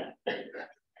giant.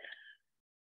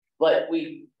 But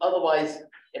otherwise,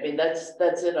 I mean, that's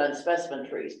it on specimen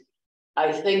trees.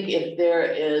 I think if there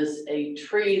is a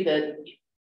tree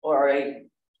or a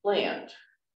plant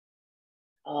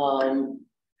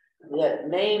that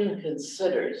Maine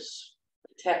considers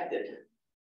protected,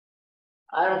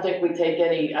 I don't think we take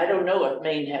any, I don't know if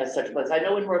Maine has such a place. I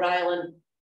know in Rhode Island,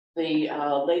 the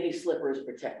lady slipper is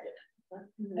protected.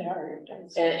 They are.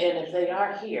 And if they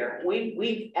are here,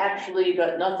 we've actually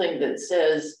got nothing that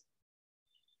says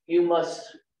you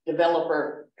must,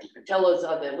 developer, tell us,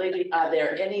 are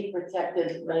there any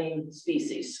protected Maine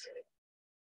species?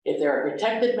 If there are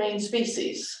protected Maine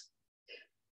species,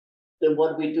 then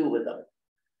what do we do with them?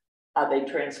 Are they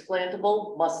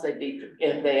transplantable? Must they be?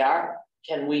 If they are,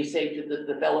 can we say to the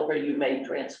developer, you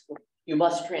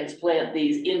must transplant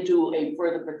these into a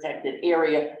further protected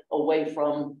area away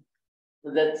from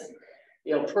that's,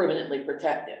 permanently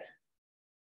protected?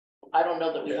 I don't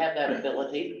know that we have that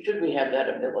ability. Should we have that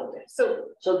ability? So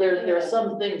there are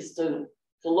some things to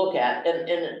look at, and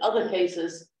in other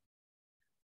cases,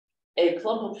 a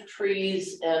clump of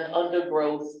trees and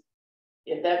undergrowth,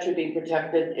 if that should be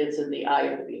protected, it's in the eye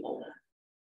of the beholder.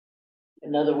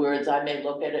 In other words, I may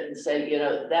look at it and say,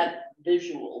 that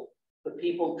visual, the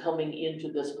people coming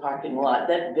into this parking lot,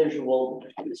 that visual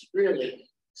is really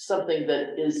something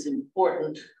that is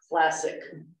important, classic,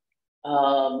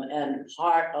 and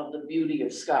part of the beauty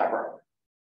of Scarborough.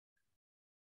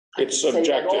 It's subjective.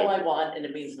 subjective. All I want, and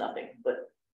it means nothing,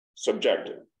 but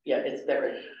subjective. Yeah, it's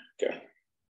very. Okay.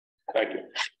 Thank you.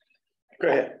 Go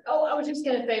ahead. Oh, I was just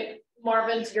gonna say,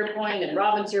 Marvin, to your point, and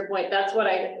Robin, to your point, that's what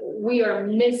we are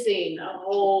missing a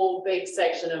whole big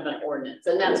section of an ordinance.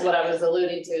 And that's what I was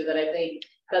alluding to, that I think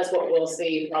that's what we'll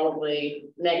see probably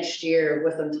next year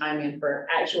with some timing for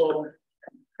actual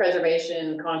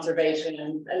preservation,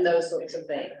 conservation, and those sorts of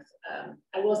things.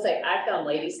 I will say, I found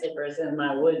lady slippers in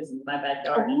my woods in my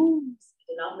backyard.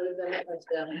 Did not move them, touch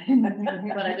them,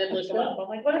 but I did look them up. I'm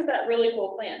like, what is that really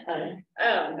cool plant?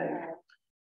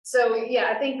 So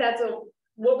yeah, I think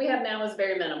what we have now is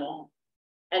very minimal.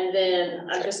 And then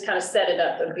I just kind of set it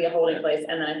up to be a holding place.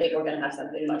 And then I think we're going to have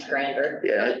something much grander.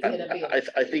 Yeah,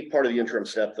 I think part of the interim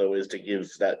step, though, is to give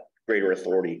that greater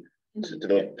authority to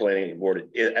the planning board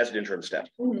as an interim step.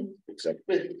 Except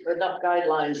with enough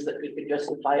guidelines that we could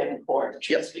justify it in court.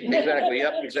 Yes, exactly.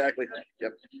 Yep, exactly.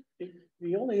 Yep.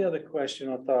 The only other question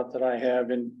or thought that I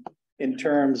have in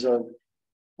terms of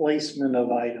placement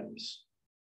of items.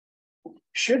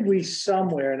 Should we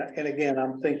somewhere, and again,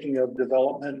 I'm thinking of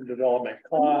development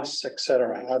costs, et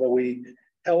cetera. How do we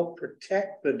help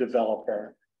protect the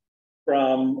developer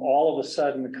from all of a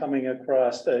sudden coming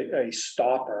across a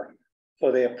stopper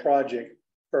for their project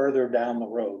further down the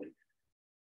road?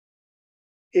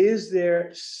 Is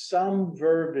there some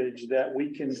verbiage that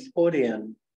we can put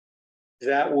in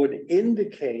that would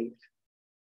indicate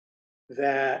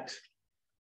that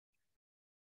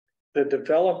the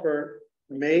developer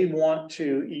may want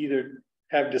to either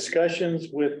have discussions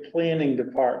with planning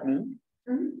department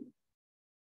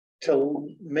to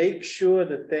make sure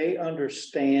that they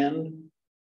understand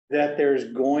that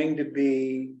there's going to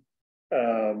be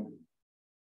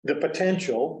the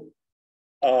potential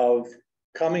of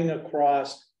coming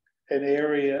across an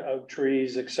area of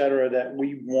trees, et cetera, that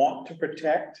we want to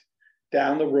protect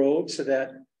down the road, so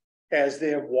that as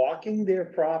they're walking their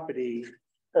property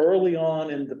early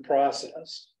on in the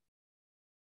process,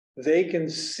 they can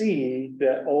see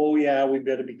that, oh yeah, we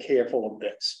better be careful of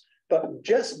this. But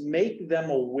just make them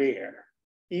aware,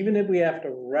 even if we have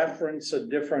to reference a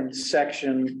different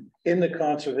section in the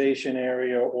conservation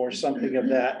area or something of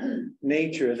that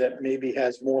nature that maybe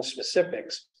has more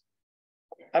specifics.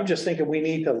 I'm just thinking we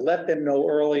need to let them know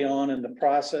early on in the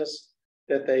process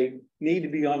that they need to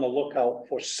be on the lookout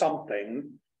for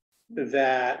something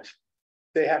that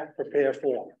they have to prepare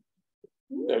for.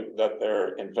 That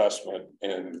their investment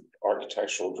in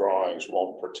architectural drawings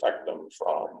won't protect them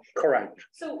from. Correct.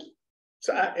 So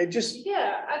it just.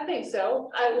 Yeah, I think so.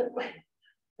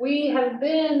 We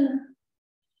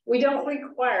don't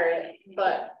require it,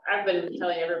 but I've been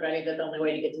telling everybody that the only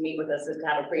way to get to meet with us is to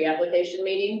have a pre-application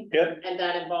meeting. Yep. And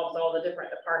that involves all the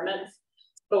different departments.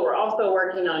 But we're also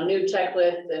working on new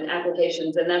checklists and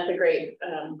applications, and that's a great,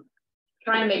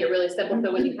 trying to make it really simple.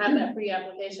 So when you have that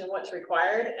pre-application, what's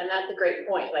required, and that's a great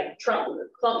point, like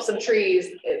clumps of trees,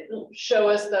 show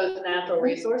us those natural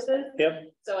resources.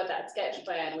 Yep. So with that sketch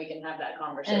plan, we can have that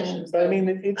conversation. But I mean,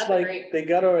 it's like they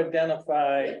got to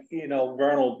identify, you know,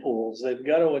 vernal pools. They've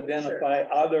got to identify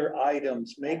other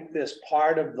items, make this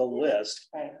part of the list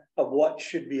of what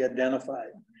should be identified.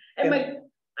 And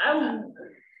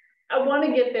I want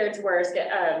to get there to where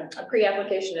a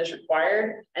pre-application is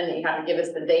required, and then you have to give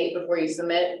us the date before you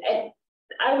submit. And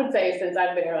I would say, since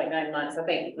I've been here like 9 months, I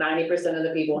think 90% of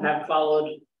the people have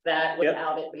followed that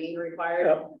without it being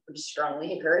required, which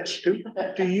strongly encourage. Do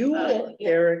you,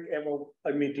 Eric, ever,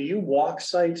 I mean, do you walk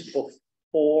sites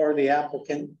before the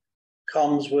applicant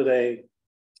comes with a?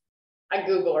 I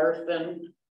Google Earth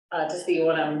them to see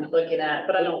what I'm looking at,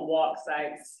 but I don't walk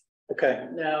sites. Okay.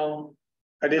 No.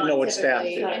 I didn't know what staff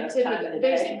did. And typically,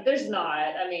 there's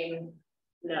not, I mean,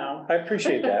 no. I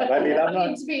appreciate that. I mean, I'm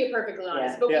not. To be perfectly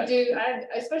honest, but we do,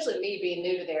 especially me being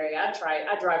new to the area, I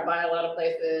drive by a lot of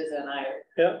places, and I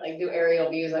like do aerial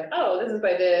views, like, oh, this is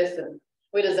by this, and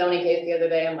we had a zoning case the other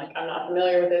day, I'm like, I'm not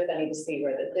familiar with this, I need to see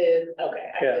where this is.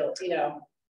 Okay, I feel, you know.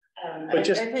 But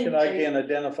just, you know, again,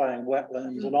 identifying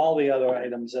wetlands and all the other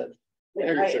items that.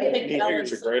 I think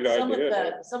it's a great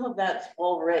idea. Some of that's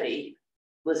already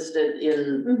listed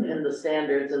in the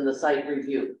standards and the site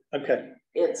review. Okay.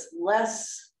 It's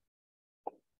less,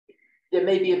 there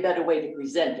may be a better way to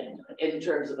present it in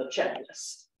terms of a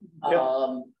checklist.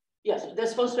 Yes, they're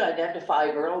supposed to identify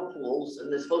vernal pools,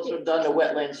 and they're supposed to have done a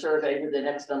wetland survey within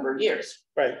the next number of years.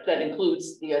 Right. That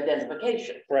includes the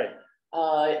identification. Right.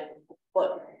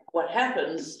 But what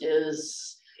happens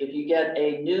is, if you get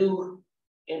a new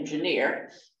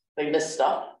engineer, they miss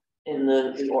stuff in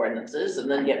the ordinances, and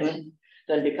then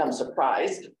become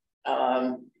surprised.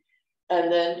 And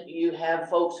then you have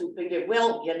folks who figure,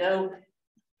 well, you know,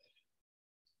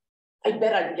 I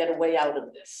bet I can get a way out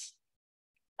of this.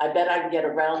 I bet I can get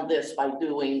around this by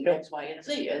doing X, Y, and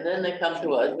Z. And then they come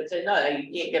to us and say, no,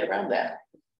 you can't get around that.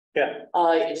 Yeah.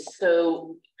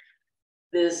 So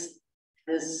there's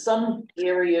some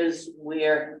areas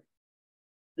where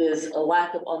there's a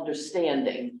lack of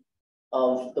understanding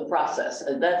of the process,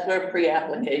 and that's where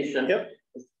pre-application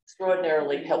is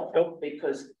extraordinarily helpful,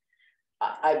 because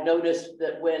I've noticed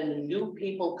that when new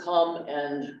people come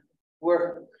and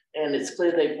work, and it's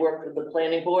clear they've worked with the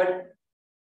planning board,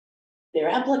 their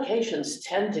applications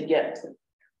tend to get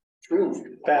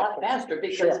through a lot faster,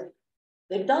 because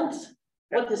they've done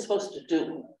what they're supposed to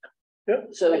do.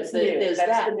 So there's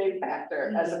that's the new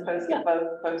factor, as opposed to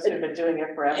both folks who've been doing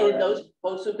it forever. And those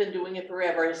folks who've been doing it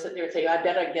forever sit there and say, I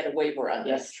bet I can get a waiver on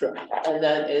this. Sure. And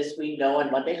then, as we know, on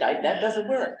Monday night, that doesn't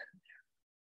work.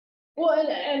 Well,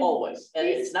 and always, and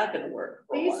it's not going to work.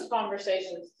 These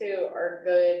conversations too are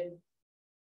good.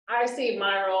 I see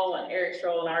my role and Eric's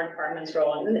role and our department's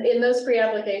role in those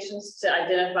pre-applications to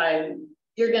identify,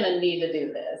 you're going to need to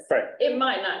do this. Right. It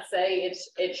might not say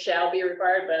it shall be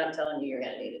required, but I'm telling you, you're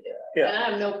going to need to do it. Yeah. And I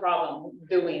have no problem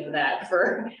doing that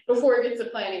before it gets to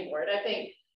planning board. I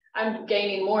think I'm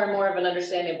gaining more and more of an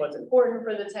understanding of what's important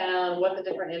for the town, what the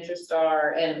different interests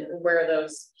are, and where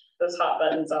those hot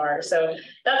buttons are. So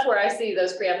that's where I see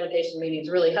those pre-application meetings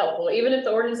really helpful. Even if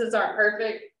the ordinances aren't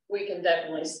perfect, we can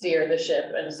definitely steer the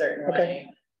ship in a certain way.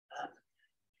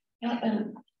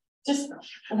 And Just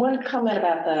one comment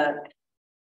about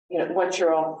the, once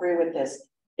you're all through with this,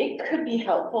 it could be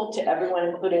helpful to everyone,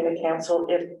 including the council,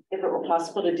 if it were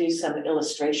possible to do some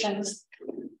illustrations.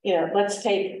 Let's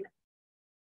take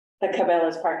the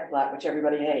Cabela's parking lot, which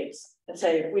everybody hates, and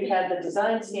say, if we had the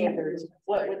design standards,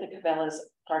 what would the Cabela's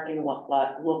parking lot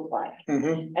look like?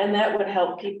 Mm-hmm. And that would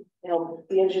help people, help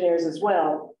the engineers as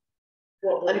well,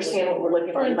 understand what we're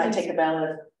looking for. You might take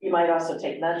Cabela's, you might also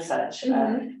take Nonsuch.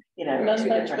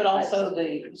 Nonsuch, but also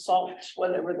the salt,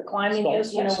 whatever the climbing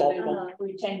is, where they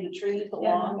retain the trees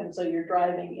along, and so you're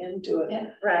driving into it.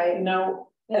 Yeah, right.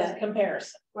 As a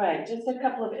comparison. Right, just a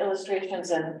couple of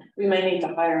illustrations, and we may need to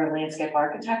hire a landscape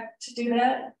architect to do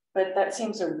that, but that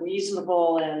seems a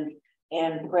reasonable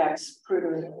and perhaps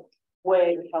prudent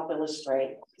way to help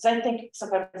illustrate. Because I think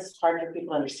sometimes it's hard for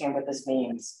people to understand what this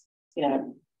means,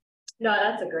 No,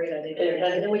 that's a great idea.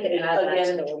 And then we can add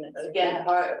again,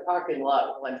 parking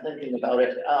lot, when I'm thinking about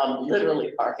it,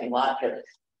 literally parking lot, but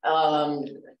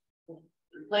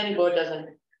the planning board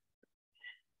doesn't.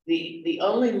 The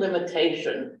only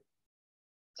limitation,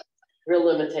 real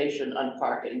limitation on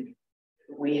parking,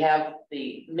 we have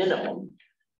the minimum,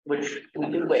 which we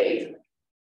can waive.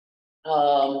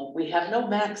 We have no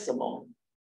maximum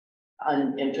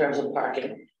in terms of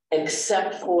parking,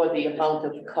 except for the amount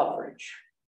of coverage.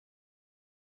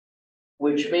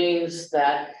 Which means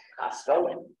that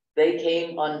Costco, they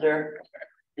came under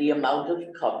the amount of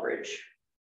coverage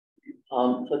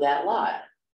for that lot.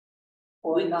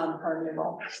 Or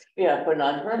non-permeable. Yeah, for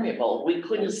non-permeable. We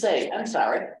couldn't say, I'm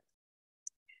sorry,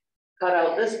 cut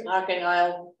out this parking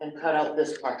aisle and cut out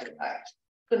this parking aisle.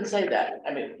 Couldn't say that.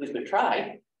 I mean, we could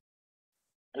try.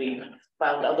 We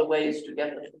found other ways to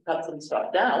get the cut some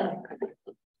stuff down.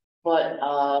 But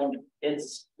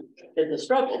it's a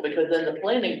struggle, because then the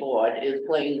planning board is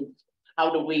playing, how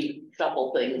do we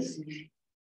shuffle things?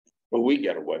 Well, we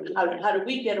get away with How do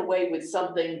we get away with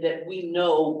something that we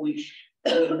know we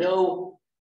know,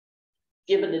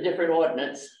 given the different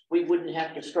ordinance, we wouldn't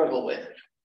have to struggle with.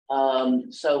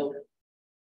 So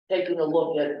taking a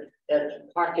look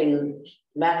at parking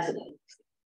maximum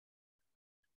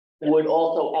would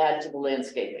also add to the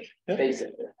landscaping,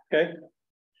 basically. Okay.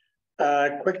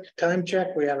 Quick time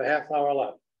check. We have a half hour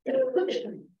left.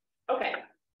 Okay.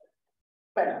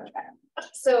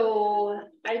 So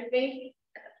I think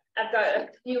I've got a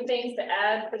few things to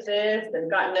add for this. I've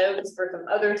got notes for some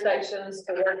other sections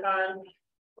to work on.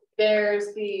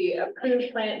 There's the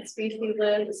approved plant species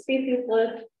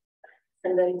list,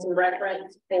 and then some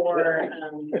reference for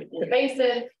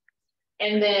invasive.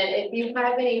 And then if you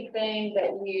have anything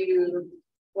that you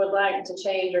would like to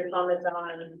change or comment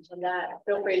on that,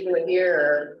 feel free to do it here,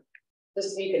 or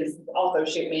just you can also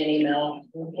shoot me an email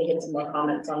and get some more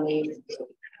comments on these.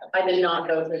 I did not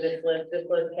go through this list. This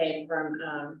list came from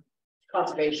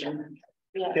conservation.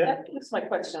 Yeah, that's my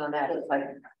question on that. It's like,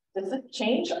 does it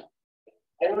change?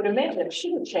 I would imagine it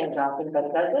shouldn't change often,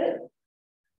 but does it?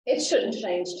 It shouldn't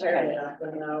change terribly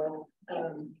often, no.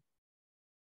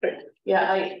 Yeah,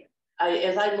 I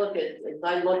as I look at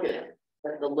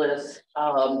the list,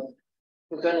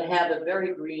 we're going to have a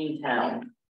very green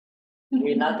town.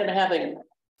 We're not going to have a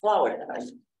flower town.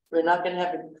 We're not going to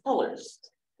have colors.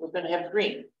 We're going to have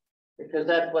green, because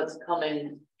that's what's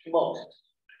coming most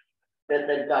that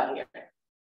they've got here.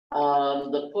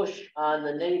 The push on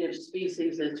the native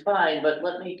species is fine, but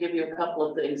let me give you a couple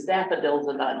of things. Daffodils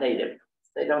are not native.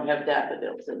 They don't have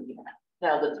daffodils in here.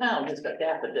 Now the town has got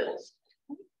daffodils.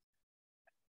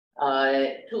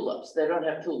 Tulips, they don't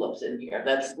have tulips in here.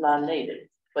 That's non-native,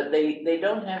 but they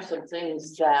don't have some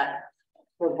things that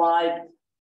provide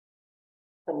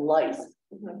some life.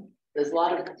 There's a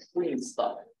lot of green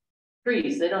stuff.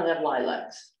 Trees, they don't have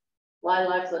lilacs.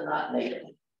 Lilacs are not native,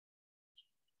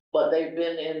 but they've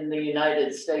been in the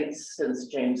United States since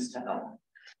Jamestown.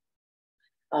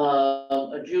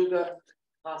 Ajuga,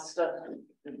 Costa,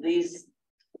 these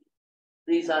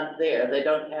aren't there. They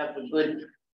don't have a good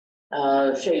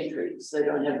shade trees. They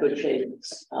don't have good shade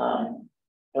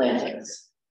plantings.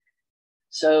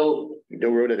 So no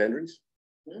rhododendrons?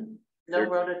 No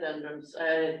rhododendrons.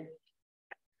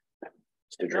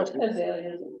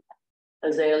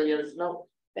 Azaleas, no.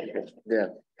 Yeah,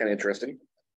 kind of interesting.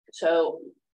 So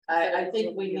I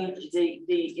think we need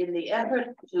in the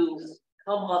effort to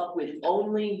come up with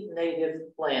only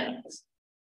native plants,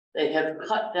 they have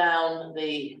cut down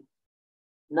the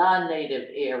non-native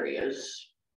areas,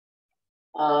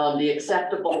 the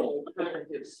acceptable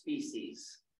alternative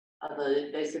species,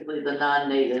 basically the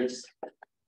non-natives.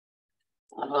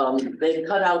 They've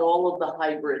cut out all of the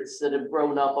hybrids that have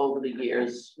grown up over the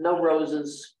years. No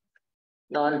roses,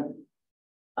 none.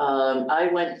 I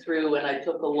went through and I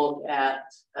took a look at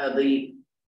the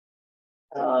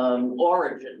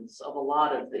origins of a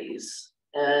lot of these.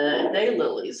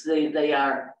 Daylilies, they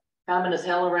are common as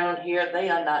hell around here. They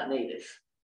are not native.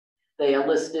 They are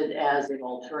listed as an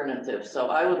alternative. So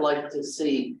I would like to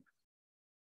see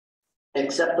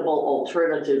acceptable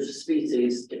alternative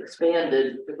species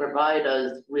expanded to provide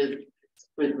us with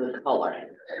the color.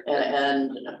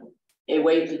 And a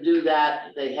way to do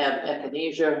that, they have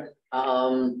echinacea.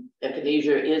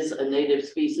 Echinacea is a native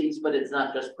species, but it's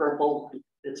not just purple.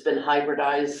 It's been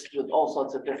hybridized with all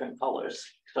sorts of different colors.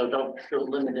 So don't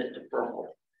limit it to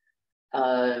purple.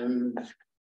 The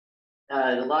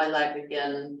lilac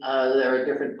again, there are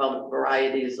different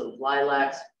varieties of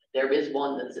lilacs. There is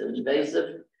one that's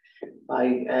invasive,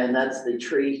 and that's the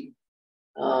tree,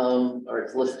 or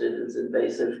it's listed as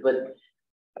invasive, but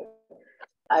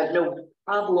I have no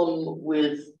problem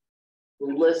with the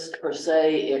list per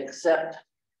se, except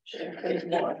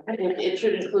it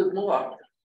should include more.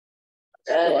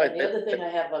 And the other thing I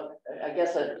have, I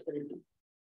guess a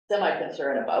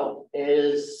semi-concern about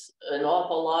is an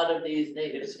awful lot of these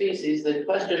native species. The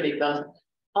question becomes,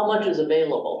 how much is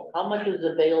available? How much is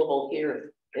available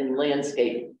here in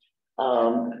landscape,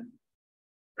 in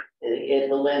the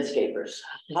landscapers?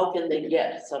 How can they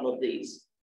get some of these?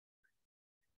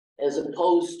 As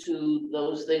opposed to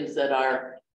those things that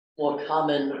are more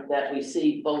common that we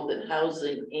see both in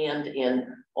housing and in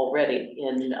already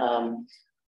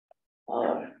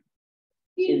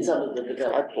in some of the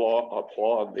development. I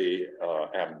applaud the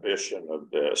ambition of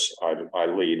this. I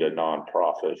lead a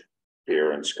nonprofit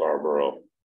here in Scarborough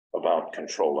about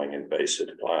controlling invasive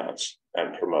plants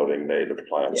and promoting native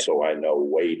plants. Yeah. So I know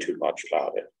way too much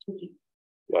about it.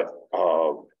 But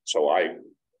so I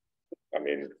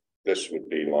mean, this would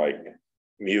be like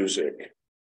music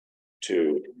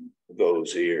to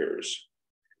those ears.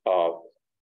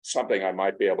 Something I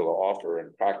might be able to offer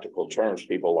in practical terms,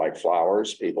 people like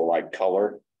flowers, people like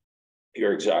color.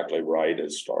 You're exactly right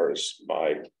as far as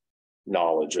my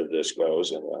knowledge of this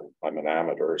goes, and I'm an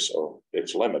amateur, so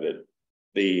it's limited.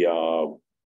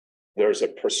 There's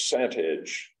a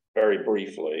percentage, very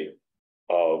briefly,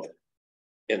 of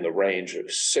in the range of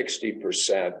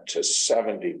 60% to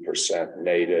 70%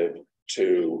 native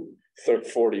to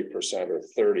 40% or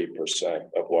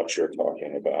 30% of what you're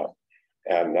talking about.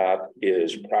 And that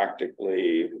is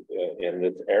practically in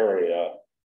this area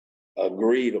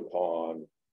agreed upon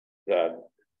that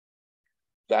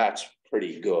that's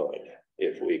pretty good.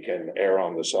 If we can err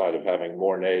on the side of having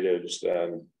more natives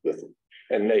than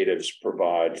and natives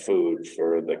provide food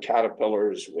for the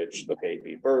caterpillars, which the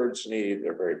baby birds need.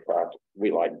 They're very practical. We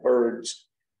like birds.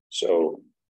 So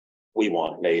we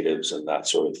want natives and that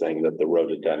sort of thing that the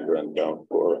rhododendron don't,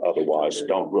 or otherwise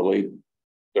don't really.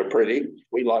 They're pretty,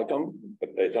 we like them,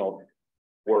 but they don't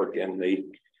work in the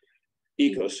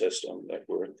ecosystem that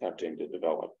we're attempting to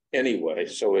develop. Anyway,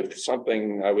 so if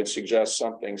something, I would suggest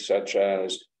something such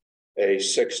as a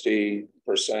 60%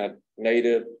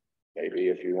 native, maybe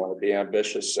if you want to be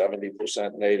ambitious,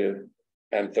 70% native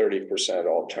and 30%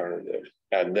 alternative,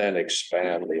 and then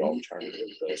expand the alternative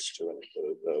list to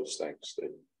include those things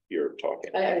that you're talking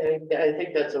about. I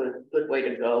think that's a good way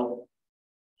to go.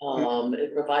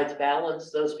 It provides balance.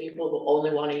 Those people who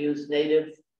only want to use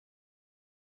native,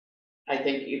 I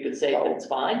think you could say that's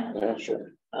fine. Yeah,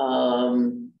 sure.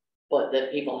 But that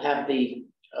people have the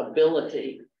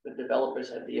ability, the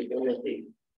developers have the ability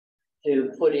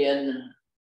to put in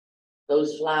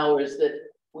those flowers that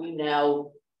we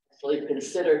now actually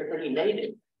consider pretty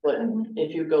native. But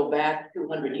if you go back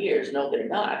 200 years, no, they're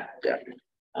not. Yeah.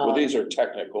 Well, these are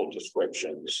technical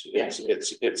descriptions. This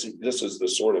is the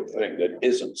sort of thing that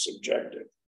isn't subjective.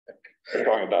 We're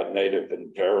talking about native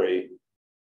in very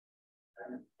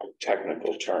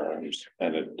technical terms,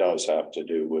 and it does have to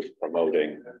do with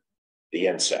promoting the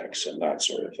insects and that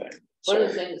sort of thing. One of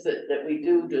the things that we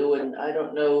do, and I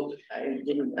don't know, I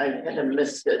kind of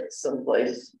missed it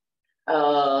someplace.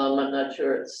 I'm not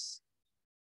sure it's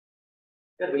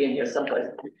gotta be in here someplace.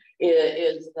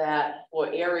 Is that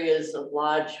for areas of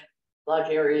large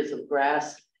areas of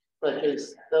grass, such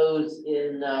as those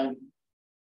in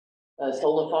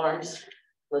solar farms,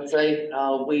 let's say,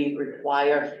 we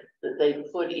require that they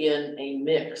put in a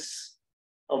mix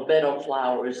of meadow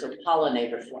flowers, of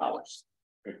pollinator flowers.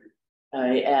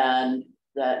 And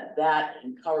that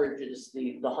encourages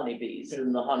the honeybees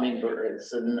and the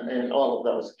hummingbirds and all of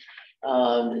those,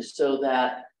 so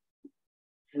that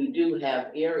we do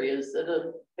have areas that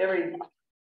are very,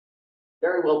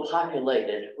 very well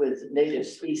populated with native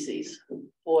species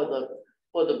for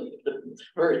for the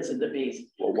birds and the bees.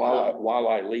 Well, while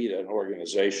I lead an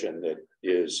organization that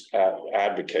is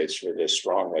advocates for this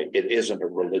strongly, it isn't a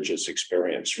religious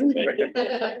experience for me.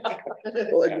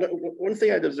 Well, one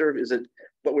thing I'd observe is that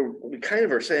what we kind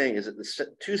of are saying is that the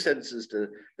two sentences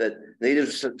that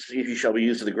native species shall be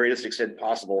used to the greatest extent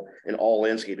possible in all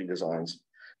landscaping designs.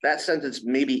 That sentence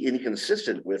may be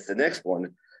inconsistent with the next one.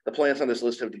 The plants on this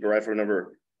list have to derive from a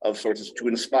number of sources to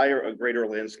inspire a greater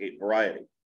landscape variety.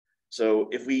 So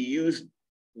if we use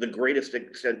the greatest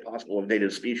extent possible of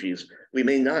native species, we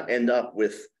may not end up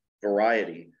with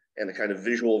variety and the kind of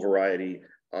visual variety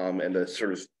and the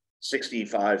sort of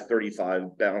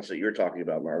 65-35 balance that you're talking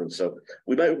about, Marvin. So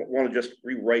we might want to just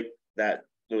rewrite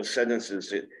those sentences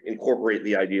to incorporate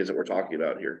the ideas that we're talking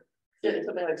about here. Yeah,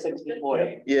 something like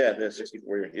 60-40. Yeah, the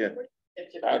 64, yeah.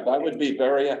 That would be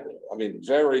very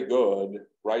good,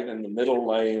 right in the middle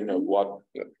lane of what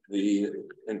the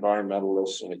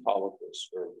environmentalists and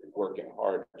ecologists are working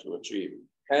hard to achieve,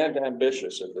 and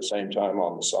ambitious at the same time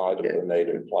on the side of the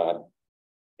native plant.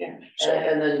 Yeah, so,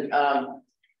 and then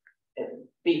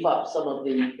beef up some of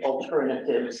the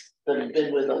alternatives that have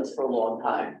been with us for a long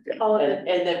time.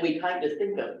 And that we kind of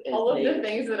think of as all of native. the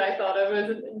things that I thought of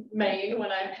as Maine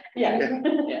when I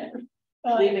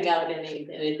Leaving out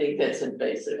anything that's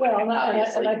invasive. Well, and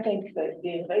I think that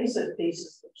the invasive piece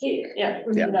is the key. Yeah.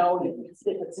 You know, if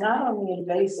it's not on the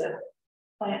invasive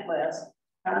plant list,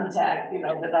 contact, you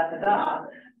know,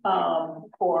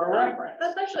 for reference.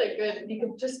 That's actually a good, you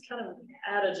could just kind of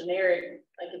add a generic,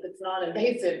 like if it's not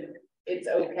invasive, it's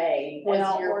okay.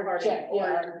 Well, or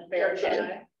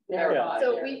verify.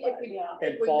 So if we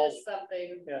miss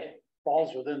something. It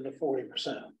falls within the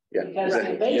 40%. Yeah. Because Right.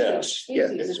 the invasive Yes.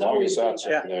 species As is long always as that's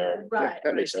in there. Right.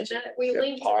 That makes sense. And we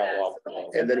link to Pile that. up.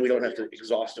 And then we don't have to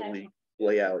exhaustively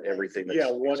lay out everything.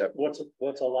 That's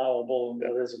What's allowable and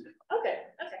what isn't. Okay.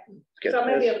 So I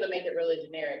might be able to make it really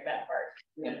generic, that part.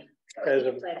 Yeah. As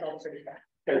a Plant all the pretty fast.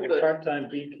 As a part-time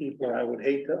beekeeper, I would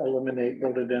hate to eliminate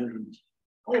rhododendrons.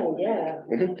 Oh, yeah.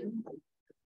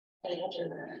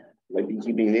 My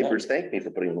beekeeping neighbors thank me for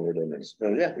putting the word in this.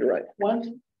 So yeah, you're right.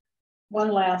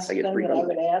 One last I thing get that I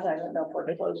would add, I don't know if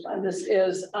we're close on this,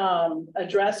 is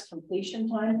address completion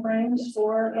timeframes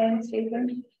for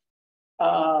landscaping.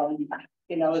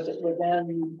 You know, is it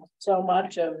within so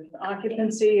much of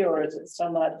occupancy, or is it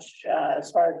so much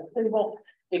as far as approval?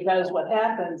 Because what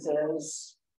happens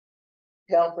is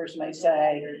developers may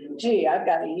say, gee, I've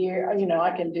got a year, you know,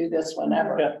 I can do this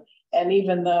whenever. Yeah. And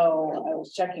even though I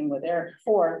was checking with Eric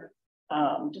before,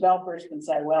 developers can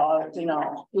say, well, you know,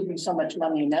 I'll give you so much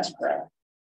money in escrow.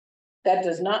 That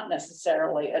does not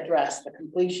necessarily address the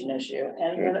completion issue.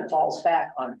 And then it falls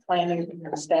back on planning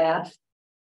staff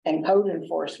and code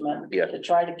enforcement to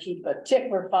try to keep a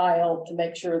tickler file to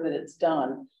make sure that it's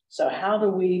done. So how do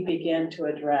we begin to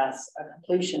address a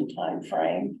completion time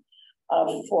frame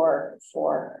for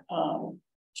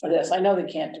this? I know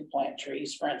they can't do plant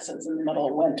trees, for instance, in the middle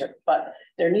of winter, but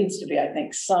there needs to be, I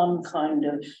think, some kind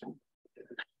of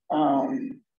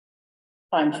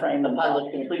time frame upon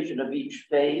the completion of each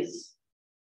phase,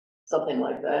 something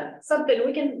like that. Something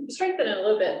we can strengthen it a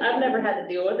little bit. I've never had to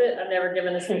deal with it. I've never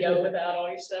given a CO without all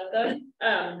your stuff done.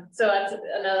 So that's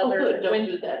another. Don't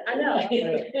do that. I know.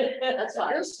 That's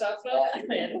fine. Your stuff.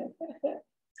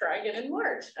 Try again in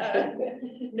March.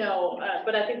 No,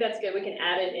 but I think that's good. We can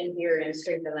add it in here and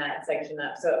strengthen that section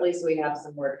up. So at least we have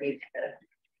some more feet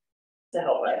to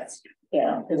help us.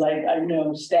 Yeah, because I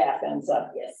know staff ends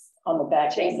up on the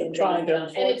back end of trying to.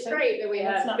 And it's great that we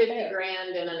have 50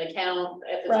 grand in an account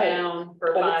at the town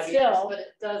for 5 years, but it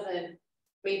doesn't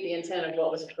meet the intent of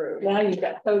what was approved. Now you've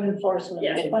got code enforcement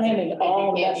and planning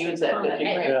all. You can't use that 50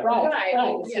 grand. Right.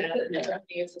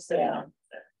 Yeah.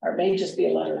 Or it may just be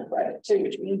a letter of credit too,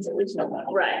 which means there is no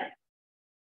money. Right.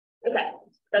 Okay,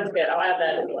 that's good. I'll add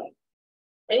that as well.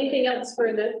 Anything else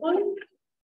for this one?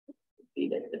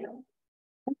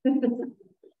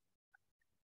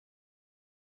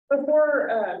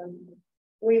 Before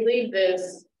we leave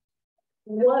this,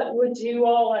 what would you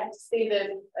all like to see this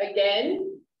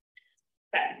again?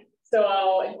 Okay, so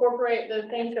I'll incorporate the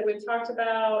things that we've talked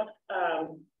about.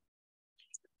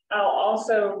 I'll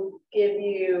also give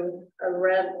you a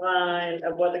red line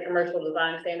of what the commercial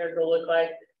design standards will look like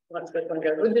once this one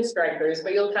goes with the strikers,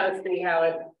 but you'll kind of see how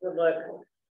it would look.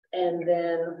 And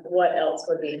then what else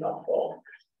would be helpful?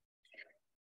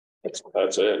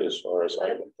 That's it as far as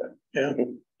I think. Yeah.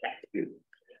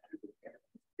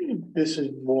 This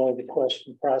is more of a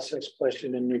process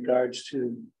question in regards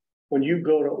to when you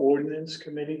go to ordinance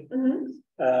committee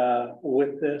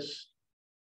with this.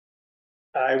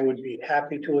 I would be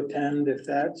happy to attend if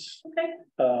that's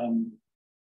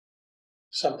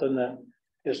something that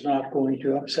is not going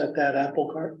to upset that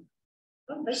apple cart.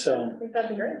 So, I think that'd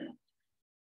be great.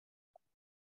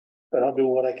 but I'll do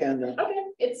what I can then. Okay,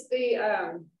 it's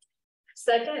the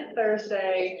second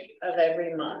Thursday of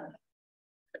every month.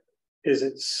 Is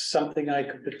it something I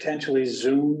could potentially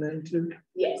zoom into?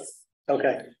 Yes,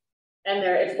 Okay, and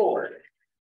they're at 4.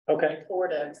 okay, 4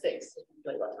 to 6.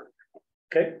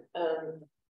 okay.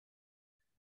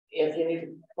 If you need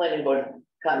planning board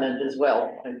comment as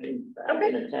well, I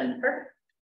can attend.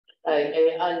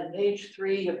 On page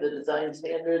 3 of the design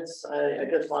standards, I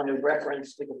just want to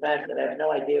reference to the fact that I have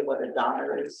no idea what a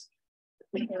Donner is.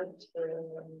 It's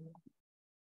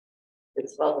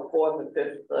about the 4th or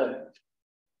 5th.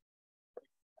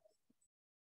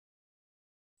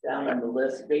 Down on the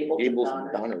list, Gables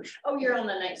and Donners. Oh, you're on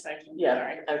the next section. Yeah,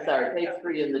 Sorry. I'm sorry, page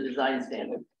 3 in the design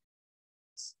standard.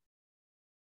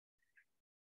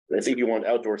 I think you want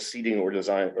outdoor seating or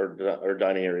design or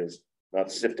dining areas,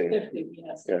 not sifting.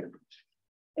 Yes. Yeah.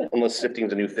 Unless sifting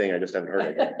is a new thing, I just haven't heard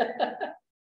of it.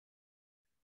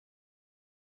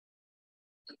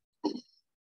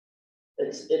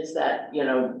 It's that, you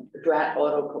know, drat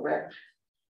autocorrect.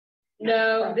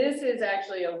 No, this is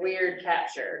actually a weird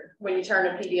capture. When you turn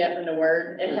a PDF into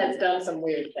Word, it has done some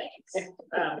weird things.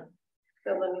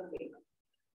 So let me see.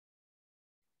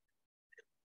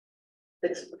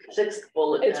 Sixth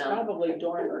bullet It's down. probably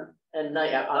dormer. And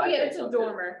night. Oh, yeah, it's a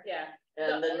dormer, yeah.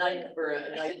 And the ninth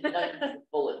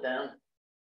bullet down.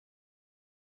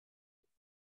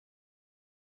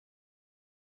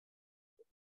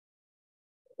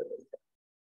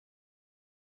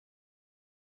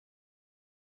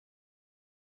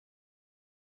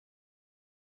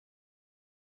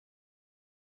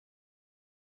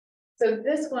 So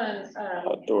this one,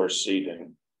 Outdoor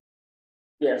seating.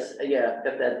 Yes, yeah,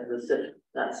 but that's the sift,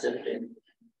 not sifting.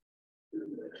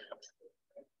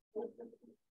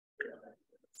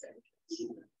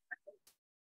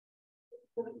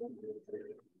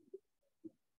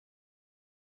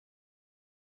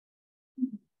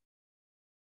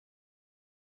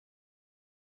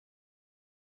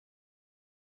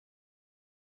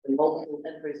 The multiple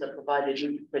entries are provided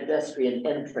each pedestrian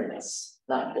entrance,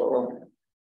 not plural.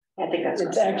 I think that's.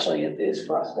 It's actually, it is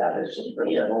crossed out, it's just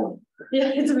really little.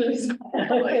 yeah, it's really small.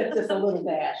 It's just a little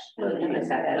dash.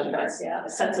 Yeah, a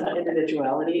sense of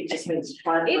individuality, it just means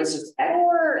front It's versus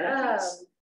for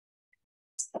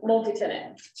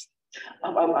multi-tenant.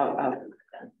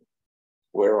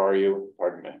 Where are you?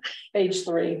 Pardon me. Page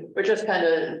 3. We're just kind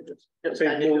of.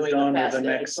 They moved on to the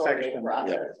next section.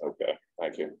 Yeah, okay,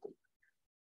 thank you.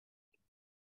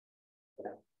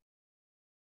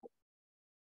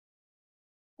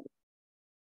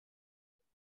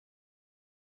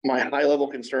 My high level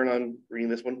concern on reading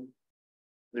this one,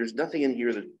 there's nothing in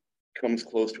here that comes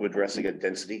close to addressing a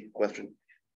density question.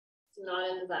 It's not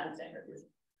in design standards.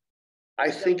 I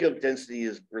think of density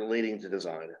as relating to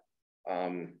design.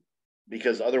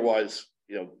 Because otherwise,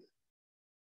 you know,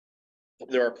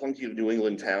 there are plenty of New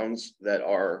England towns that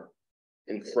are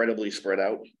incredibly spread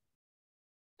out.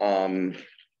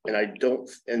 And I don't,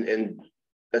 and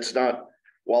that's not,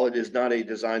 while it is not a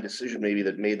design decision maybe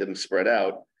that made them spread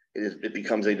out, it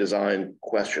becomes a design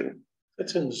question.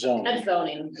 It's in zone. And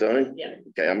zoning. Zoning? Yeah.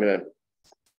 Okay, I'm gonna.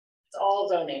 It's all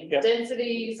zoning. Yep.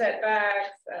 Density,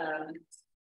 setbacks,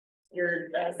 your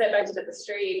setbacks to the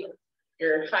street,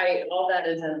 your height, all that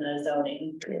is in the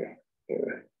zoning.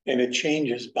 And it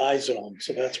changes by zone,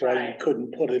 so that's why you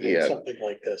couldn't put it in something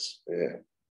like this. Yeah.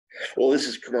 Well, this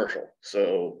is commercial,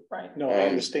 so. Right. No, I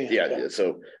understand. Yeah,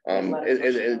 so, and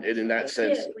in that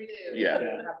sense, Yes, we do. yeah. We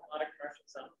have a lot of commercial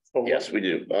zones. Yes, we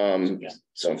do.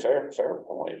 So fair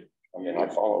point. I mean, I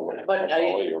follow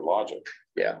your logic.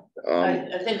 Yeah.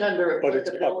 I think under But it's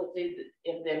applicability,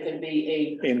 if there can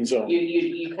be In zone.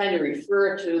 you kind of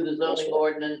refer to the zoning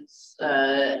ordinance,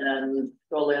 and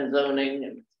shoreline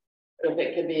zoning. If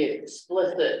it can be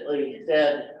explicitly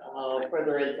said,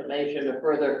 further information or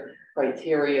further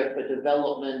criteria for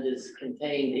development is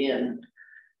contained in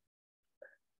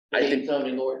the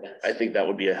zoning ordinance. I think that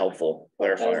would be a helpful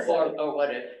clarifier. Or what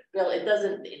it, well, it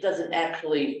doesn't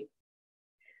actually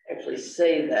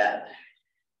say that.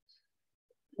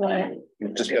 Right.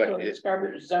 Just gotta, It's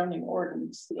garbage zoning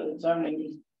ordinance, the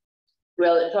zoning.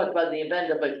 Well, it talked about the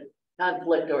event of a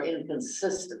conflict or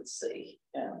inconsistency.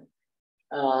 Yeah.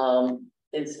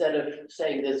 Instead of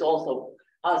saying there's also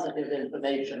positive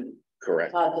information.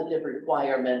 correct. Positive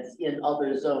requirements in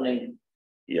other zoning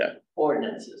Yeah.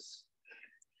 ordinances.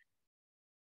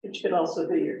 It should also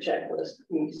be your checklist,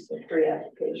 means the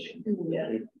pre-application.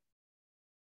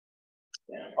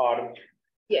 Yeah. Autumn,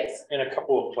 Yes. in a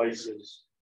couple of places,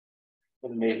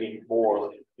 and maybe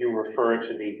more, you refer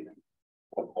to the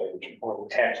or the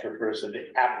text refers to the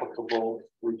applicable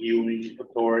reviewing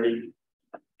authority.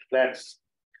 That's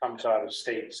comes out of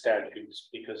state statutes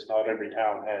because not every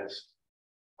town has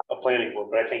a planning board,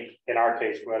 but I think in our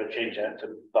case, we're going to change that to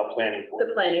the planning board.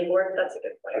 The planning board, that's a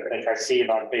good I point. think I see it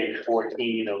on page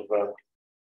 14 of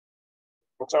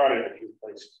it's already in a few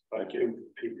places, but two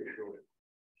people sure.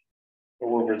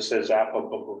 Wherever it says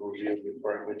applicable review,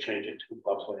 we change it to the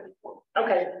planning board.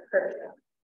 Okay, perfect.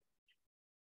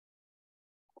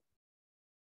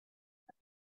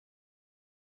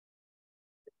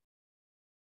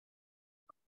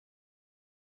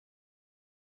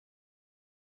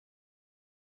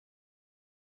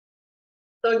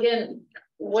 So again,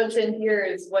 what's in here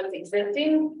is what's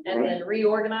existing and then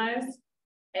reorganized.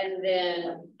 And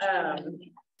then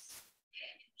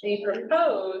the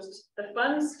proposed, the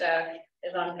fun stuff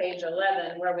is on page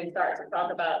 11, where we start to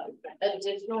talk about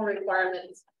additional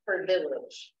requirements per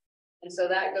village. And so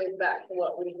that goes back to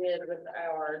what we did with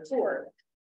our tour.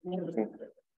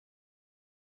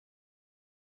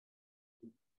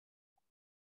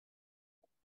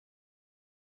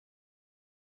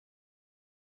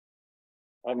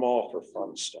 I'm all for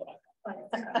fun stuff.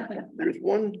 There's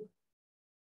one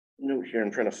note here. I'm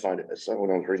trying to find it. I saw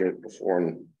when I was reading it before,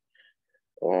 and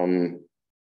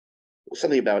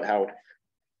something about how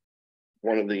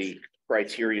one of the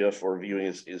criteria for viewing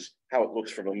is how it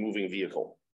looks from a moving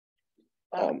vehicle.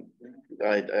 I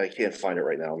can't find it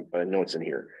right now, but I know it's in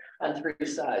here. On 3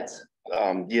 sides.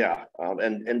 And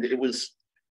it was.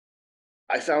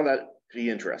 I found that to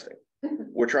be interesting.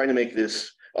 We're trying to make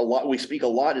this a lot. We speak a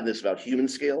lot in this about human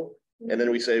scale, and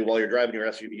then we say, well, you're driving your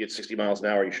SUV at 60 miles an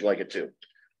hour, you should like it too,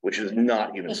 which is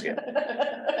not human scale.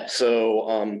 So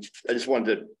I just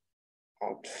wanted to,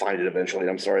 I'll find it eventually.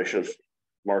 I'm sorry, I should have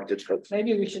marked it. But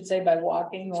Maybe we should say by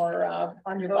walking or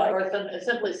on your bike. Or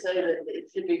simply say that it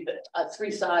should be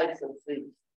 3 sides of the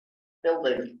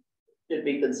building should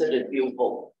be considered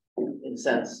viewable in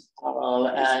sense,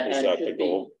 and should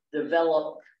be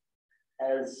developed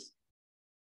as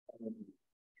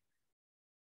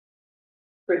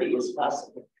pretty as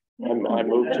possible. I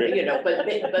moved to, You know, but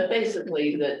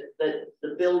basically that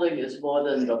the building is more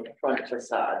than the front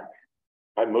facade.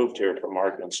 I moved here from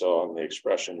Arkansas, and the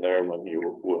expression there when you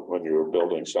were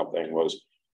building something was,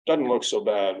 doesn't look so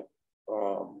bad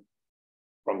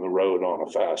from the road on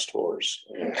a fast horse.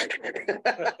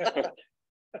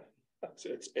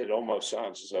 It almost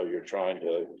sounds as though you're trying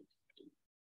to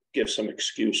give some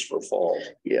excuse for fall.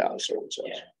 Yeah, so it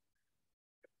says.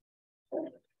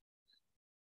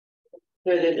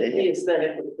 But it is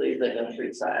aesthetically pleasing on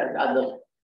 3 sides, on the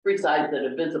 3 sides that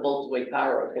are visible to a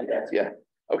car or pedestrian. yeah.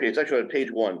 Okay, it's actually on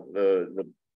page 1. The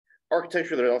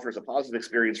architecture that offers a positive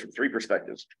experience from 3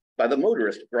 perspectives by the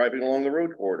motorist driving along the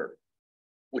road corridor,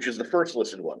 which is the first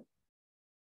listed one.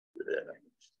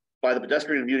 By the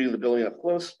pedestrian viewing the building up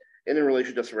close and in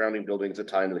relation to surrounding buildings at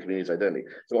time to the community's identity.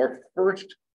 So our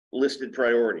first listed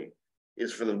priority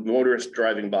is for the motorist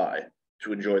driving by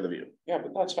to enjoy the view. Yeah,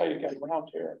 but that's how you get around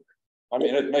here. I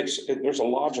mean, there's a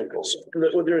logical.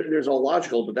 There's a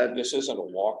logical, but that this isn't a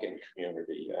walking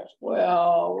community yet.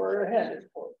 Well, we're headed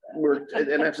for that.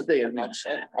 And that's the thing. I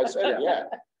said, yeah.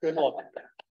 Good luck.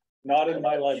 Not in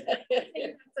my life. I think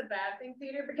that's a bad thing,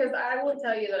 Peter, because I will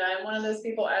tell you that I'm one of those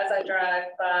people, as I drive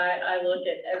by, I look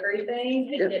at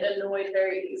everything and get annoyed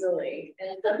very easily.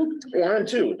 And Well, I'm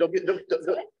too.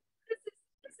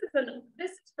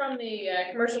 This is from the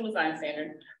commercial design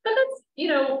standard, but that's,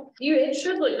 it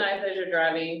should look nice as you're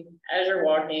driving, as you're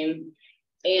walking,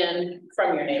 and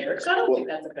from your neighbor. So I don't think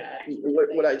that's a bad.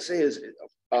 What I'd say is,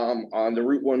 on the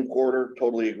Route 1 corridor,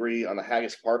 totally agree. On the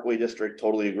Haggis Parkway district,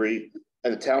 totally agree.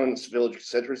 And the Town and Village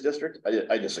Centers district,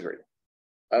 I disagree.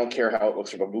 I don't care how it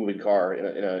looks from a moving car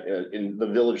in the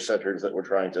village centers that we're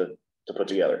trying to put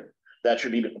together. That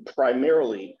should be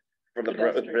primarily from the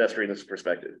pedestrian's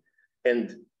perspective.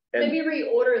 And maybe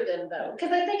reorder them though,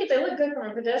 because I think if they look good from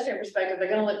a pedestrian perspective, they're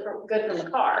going to look good from the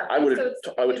car. I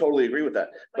would totally agree with that,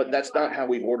 but that's not how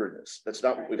we've ordered this. That's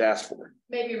not what we've asked for.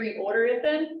 Maybe reorder it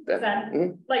then. Is that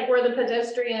like where the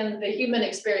pedestrian, the human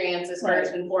experience is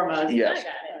first and foremost? Yes. I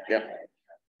got it. Yeah.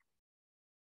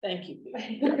 Thank you.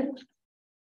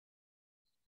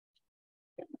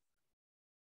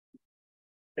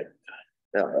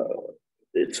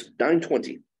 It's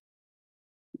 9:20.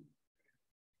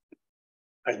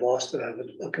 I lost it. I was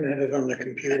looking at it on the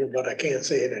computer, but I can't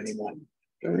see it anymore.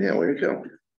 Oh, yeah, where'd it go?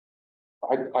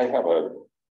 I have a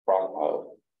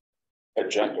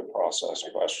agenda process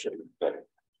question that,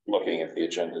 looking at the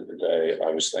agenda today,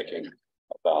 I was thinking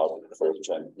about for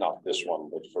not this one,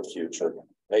 but for future.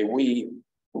 May we,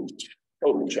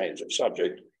 total change of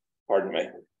subject, pardon me,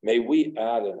 may we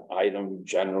add an item,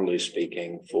 generally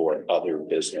speaking, for other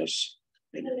business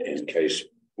in case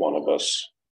one of us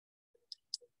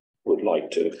would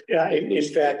like to? Yeah, in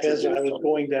fact, as I was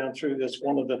going down through this,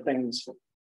 one of the things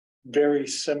very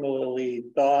similarly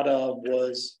thought of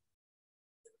was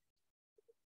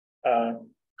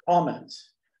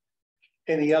comments.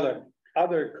 Any other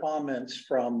comments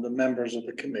from the members of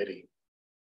the committee?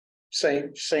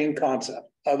 Same concept,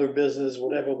 other business,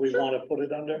 whatever we want to put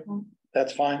it under,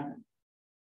 that's fine.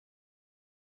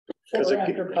 Or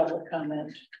after public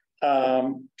comment.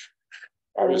 I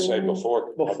would say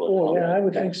before. Before, yeah, I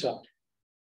would think so.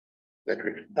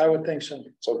 I would think so.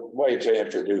 So way to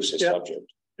introduce a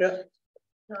subject. Yeah.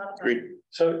 Agreed.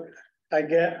 So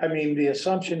I mean, the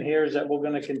assumption here is that we're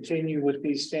going to continue with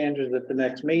these standards at the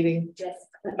next meeting. Yes.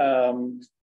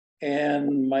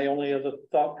 And my only other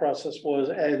thought process was,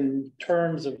 in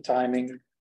terms of timing,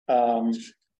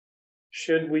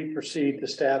 should we proceed to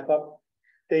staff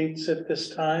updates at this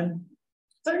time?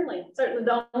 Certainly.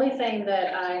 The only thing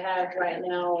that I have right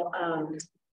now,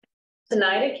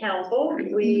 tonight at council,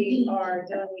 we are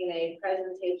doing a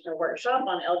presentation or workshop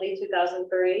on LD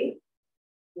 2003.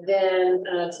 Then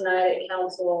tonight at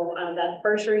council, that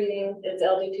first reading is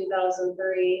LD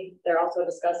 2003. They're also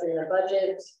discussing the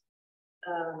budget.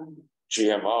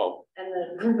 GMO.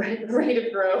 And the rate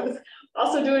of growth.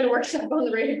 Also doing a workshop on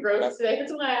the rate of growth today.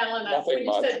 That's why Alan, when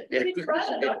you said,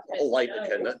 Light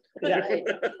agenda. Today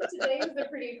is a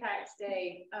pretty packed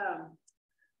day.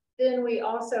 Then we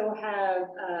also have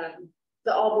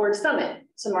the All Board Summit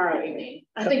tomorrow evening.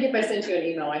 I think if I sent you an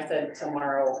email, I said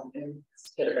tomorrow and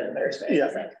it could have been Thursday.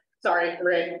 Yeah. So, sorry,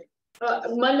 Rick.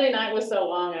 Monday night was so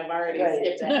long, I've already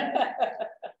skipped it.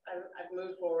 I've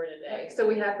moved forward a day. So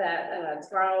we have that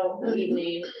tomorrow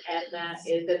evening, and that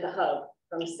is at the Hub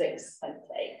from 6 to 8.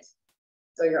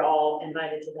 So you're all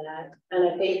invited to that. And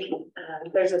I think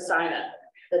there's a sign up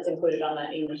that's included on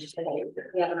that email. If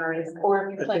you haven't already. Or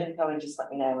if you plan to go and just let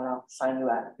me know and I'll sign you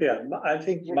up. Yeah, I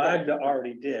think Magda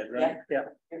already did, right? Yeah.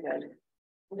 You're good.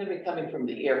 I'm gonna be coming from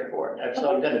the airport,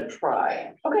 so I'm gonna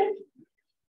try. Okay.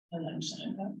 And I'm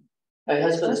signing up. My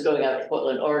husband's going out to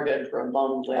Portland, Oregon for a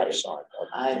long way.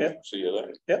 See you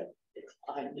there. Yep. It's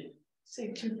fine.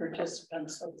 See 2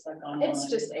 participants, so it's like online. It's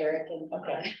just Eric and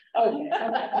okay.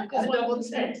 Just double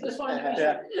check. Just wanted to be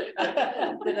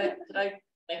sure. Did I?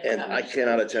 And I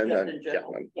cannot attend.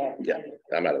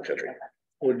 I'm out of country.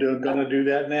 We're gonna do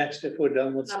that next if we're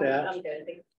done with staff. I'm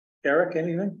good. Eric,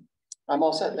 anything? I'm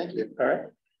all set, thank you. All right.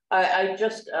 I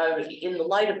just, in the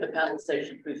light of the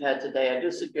conversations we've had today, I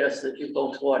do suggest that you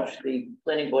both watch the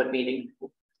planning board meeting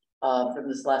from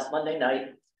this last Monday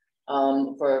night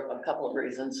for a couple of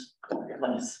reasons.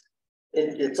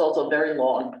 It's also very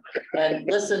long, and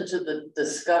listen to the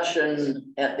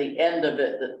discussion at the end of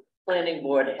it that the planning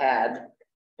board had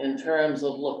in terms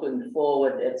of looking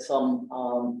forward at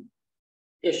some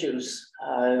issues,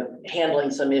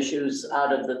 handling some issues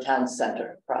out of the town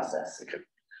center process. Okay.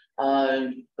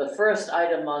 The first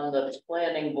item on the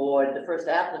planning board, the first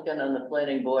applicant on the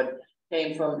planning board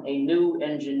came from a new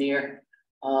engineer.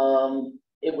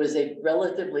 It was a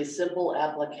relatively simple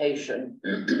application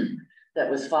that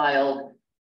was filed.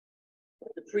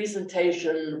 The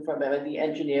presentation from the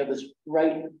engineer was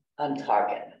right on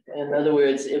target. In other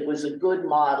words, it was a good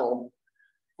model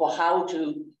for how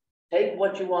to take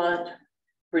what you want,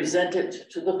 present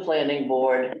it to the planning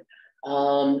board,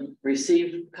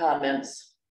 receive comments,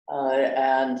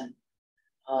 and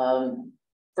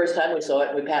first time we saw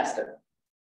it, we passed it.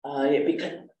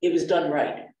 Because it was done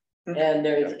right. And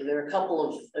there are a couple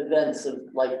of events of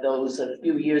like those a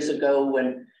few years ago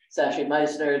when Sashi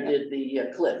Meisner did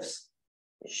the cliffs.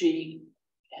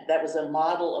 That was a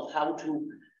model of how to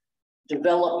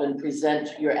develop and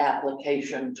present your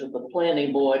application to the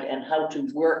planning board and how to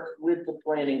work with the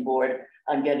planning board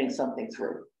on getting something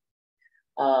through.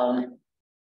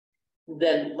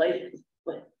 Then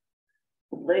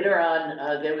later on,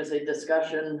 there was a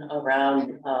discussion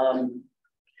around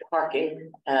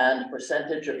parking and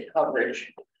percentage of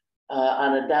coverage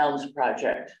on a Downs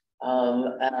project.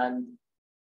 And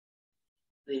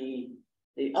the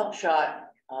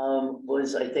upshot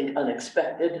was, I think,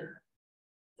 unexpected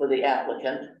for the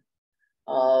applicant.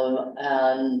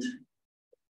 And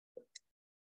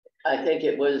I think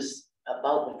it was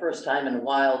about the first time in a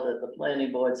while that the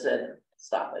planning board said,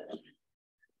 stop it.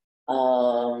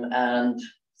 And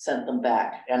sent them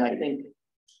back. And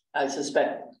I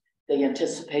suspect they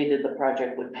anticipated the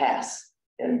project would pass,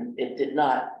 and it did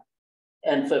not.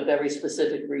 And for very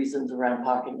specific reasons around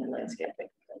parking and landscaping.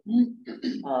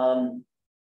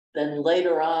 Then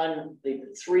later on, the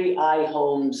 3 I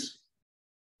Homes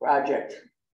project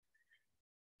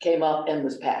came up and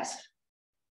was passed.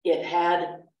 It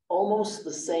had almost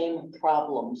the same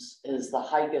problems as the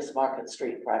Higas Market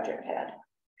Street project had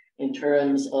in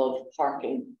terms of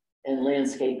parking and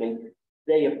landscaping.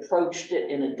 They approached it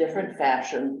in a different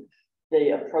fashion.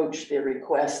 They approached their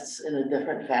requests in a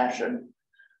different fashion.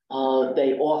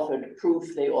 They offered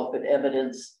proof, they offered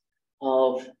evidence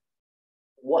of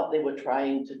what they were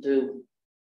trying to do.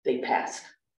 They passed.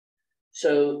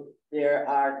 So there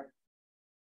are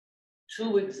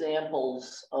two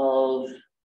examples of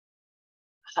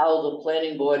how the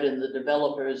planning board and the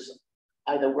developers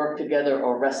either work together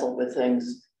or wrestle with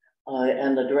things,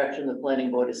 and the direction the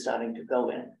planning board is starting to go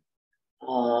in.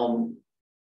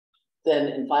 Then,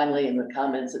 and finally, in the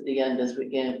comments at the end, as we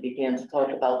began to talk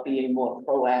about being more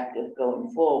proactive going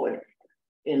forward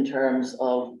in terms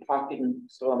of parking,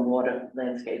 stormwater,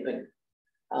 landscaping,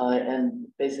 and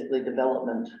basically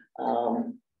development.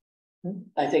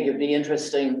 I think it'd be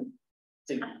interesting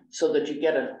so that you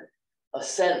get a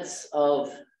sense of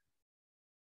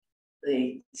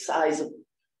the size of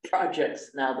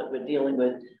projects now that we're dealing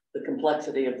with, the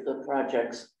complexity of the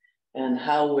projects, and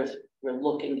how we're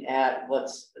looking at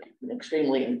what's an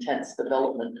extremely intense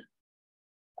development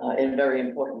and very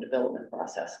important development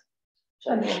process.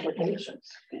 So, and the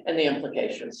implications. And the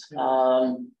implications.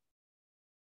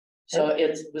 So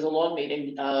it was a long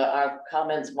meeting. Our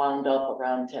comments wound up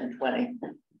around 10:20.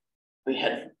 We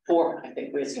had four, I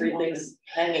think we had three things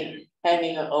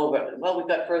hanging over. Well, we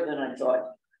got further than I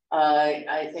thought.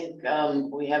 I think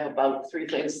we have about three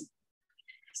things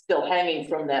still hanging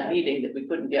from that meeting that we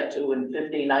couldn't get to in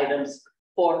 15 items.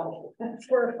 Four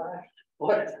or five.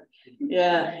 Four.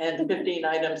 Yeah, and 15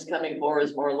 items coming for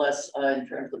us more or less in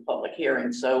terms of public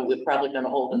hearing. So we're probably going to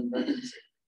hold an emergency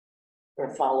or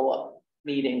follow-up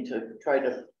meeting to try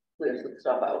to clear some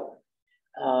stuff out.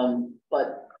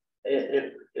 But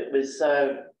it was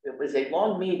a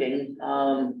long meeting.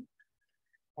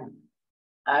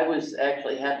 I was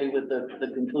actually happy with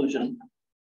the conclusion.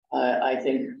 I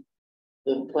think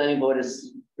the planning board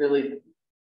is really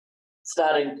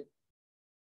starting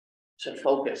to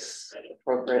focus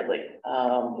appropriately,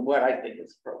 what I think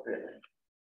is appropriately.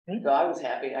 So I was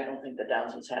happy. I don't think the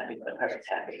Downs was happy, but I was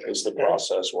happy. Is the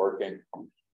process working?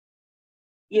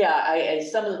 Yeah,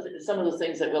 some of the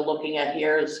things that we're looking at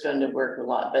here is going to work a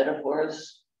lot better for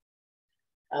us.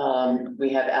 We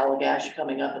have Allagash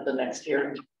coming up at the next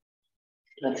hearing,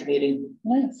 next meeting.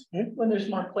 Nice. When there's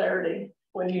more clarity,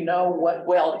 when you know what.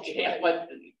 Well, yeah, but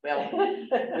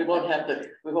we won't have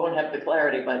the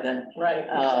clarity by then. Right.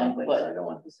 Exactly. But I don't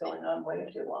want this going on way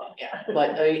too long. Yeah.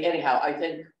 But anyhow, I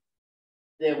think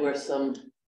there were some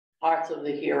parts of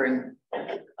the hearing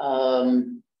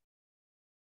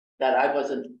that I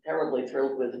wasn't terribly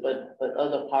thrilled with, but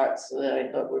other parts that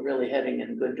I thought were really heading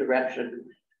in a good direction.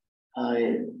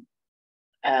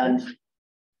 And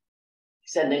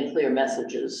sending clear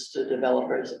messages to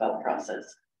developers about process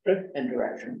and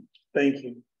direction. Thank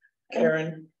you.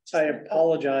 Karen, I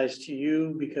apologize to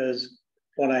you because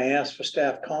when I asked for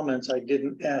staff comments, I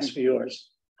didn't ask for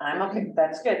yours. I'm okay,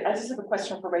 that's good. I just have a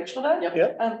question for Rachel though.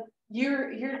 Yep.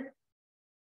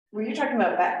 Were you talking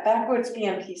about Backwoods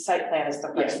BMP site plan is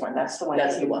the first one? That's the one.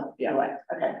 That's the one. Yeah.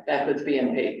 Okay. Backwoods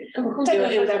BMP. It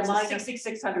was a minor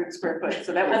 6,600 square foot.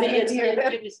 So that was. I mean,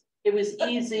 it was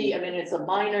easy. I mean, it's a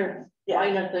minor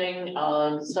thing,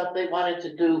 stuff they wanted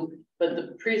to do, but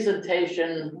the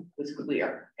presentation was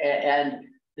clear. And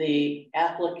the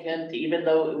applicant, even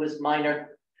though it was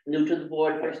minor, new to the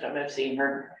board, first time I've seen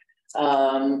her,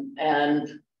 and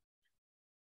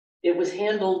it was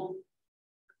handled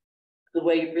the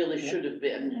way it really should have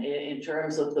been in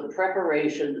terms of the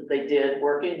preparation that they did,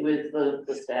 working with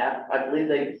the staff. I believe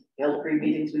they held 3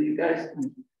 meetings with you guys.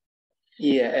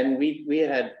 Yeah, and we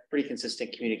had pretty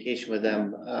consistent communication with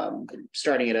them,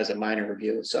 starting it as a minor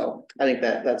review. So I think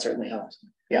that certainly helps.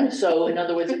 Yeah. So in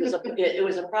other words, it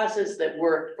was a process that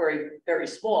worked for a very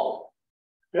small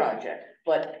project,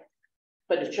 but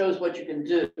it shows what you can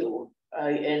do,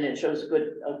 and it shows a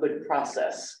good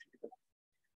process.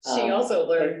 She also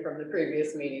learned from the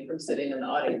previous meeting from sitting in the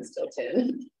audience till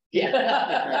 10.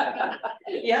 Yeah.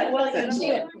 Yeah, well,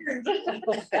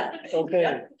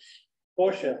 Okay.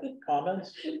 Portia,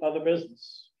 comments, other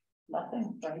business?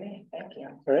 Nothing from me, thank you.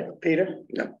 All right, Peter?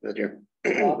 No, that's you.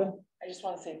 Robin? I just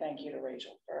want to say thank you to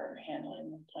Rachel for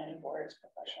handling the planning board as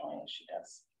professionally as she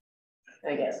does.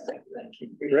 I guess. Thank you.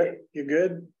 Rick, you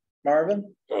good?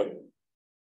 Marvin? Good.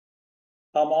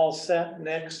 I'm all set.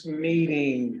 Next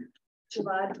meeting.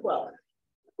 July 12th.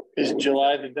 Is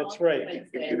July, that's right.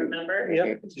 Wednesday, remember?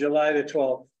 Yep, July the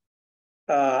 12th.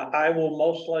 I will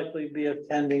most likely be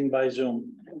attending by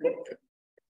Zoom.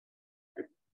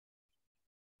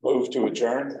 Move to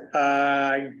adjourn.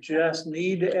 I just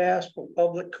need to ask for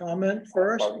public comment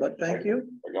first, but thank you.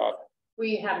 Forgot.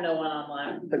 We have no one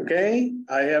online. Okay,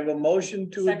 I have a motion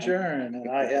to Second. adjourn and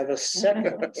I have a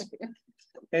second.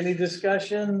 Any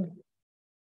discussion?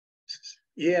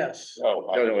 Yes. Oh,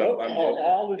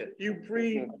 All of you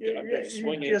you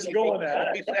swinging. just going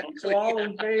at it. So all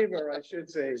in favor, I should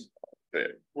say.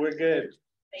 We're good.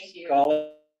 Thank you. Call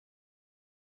it.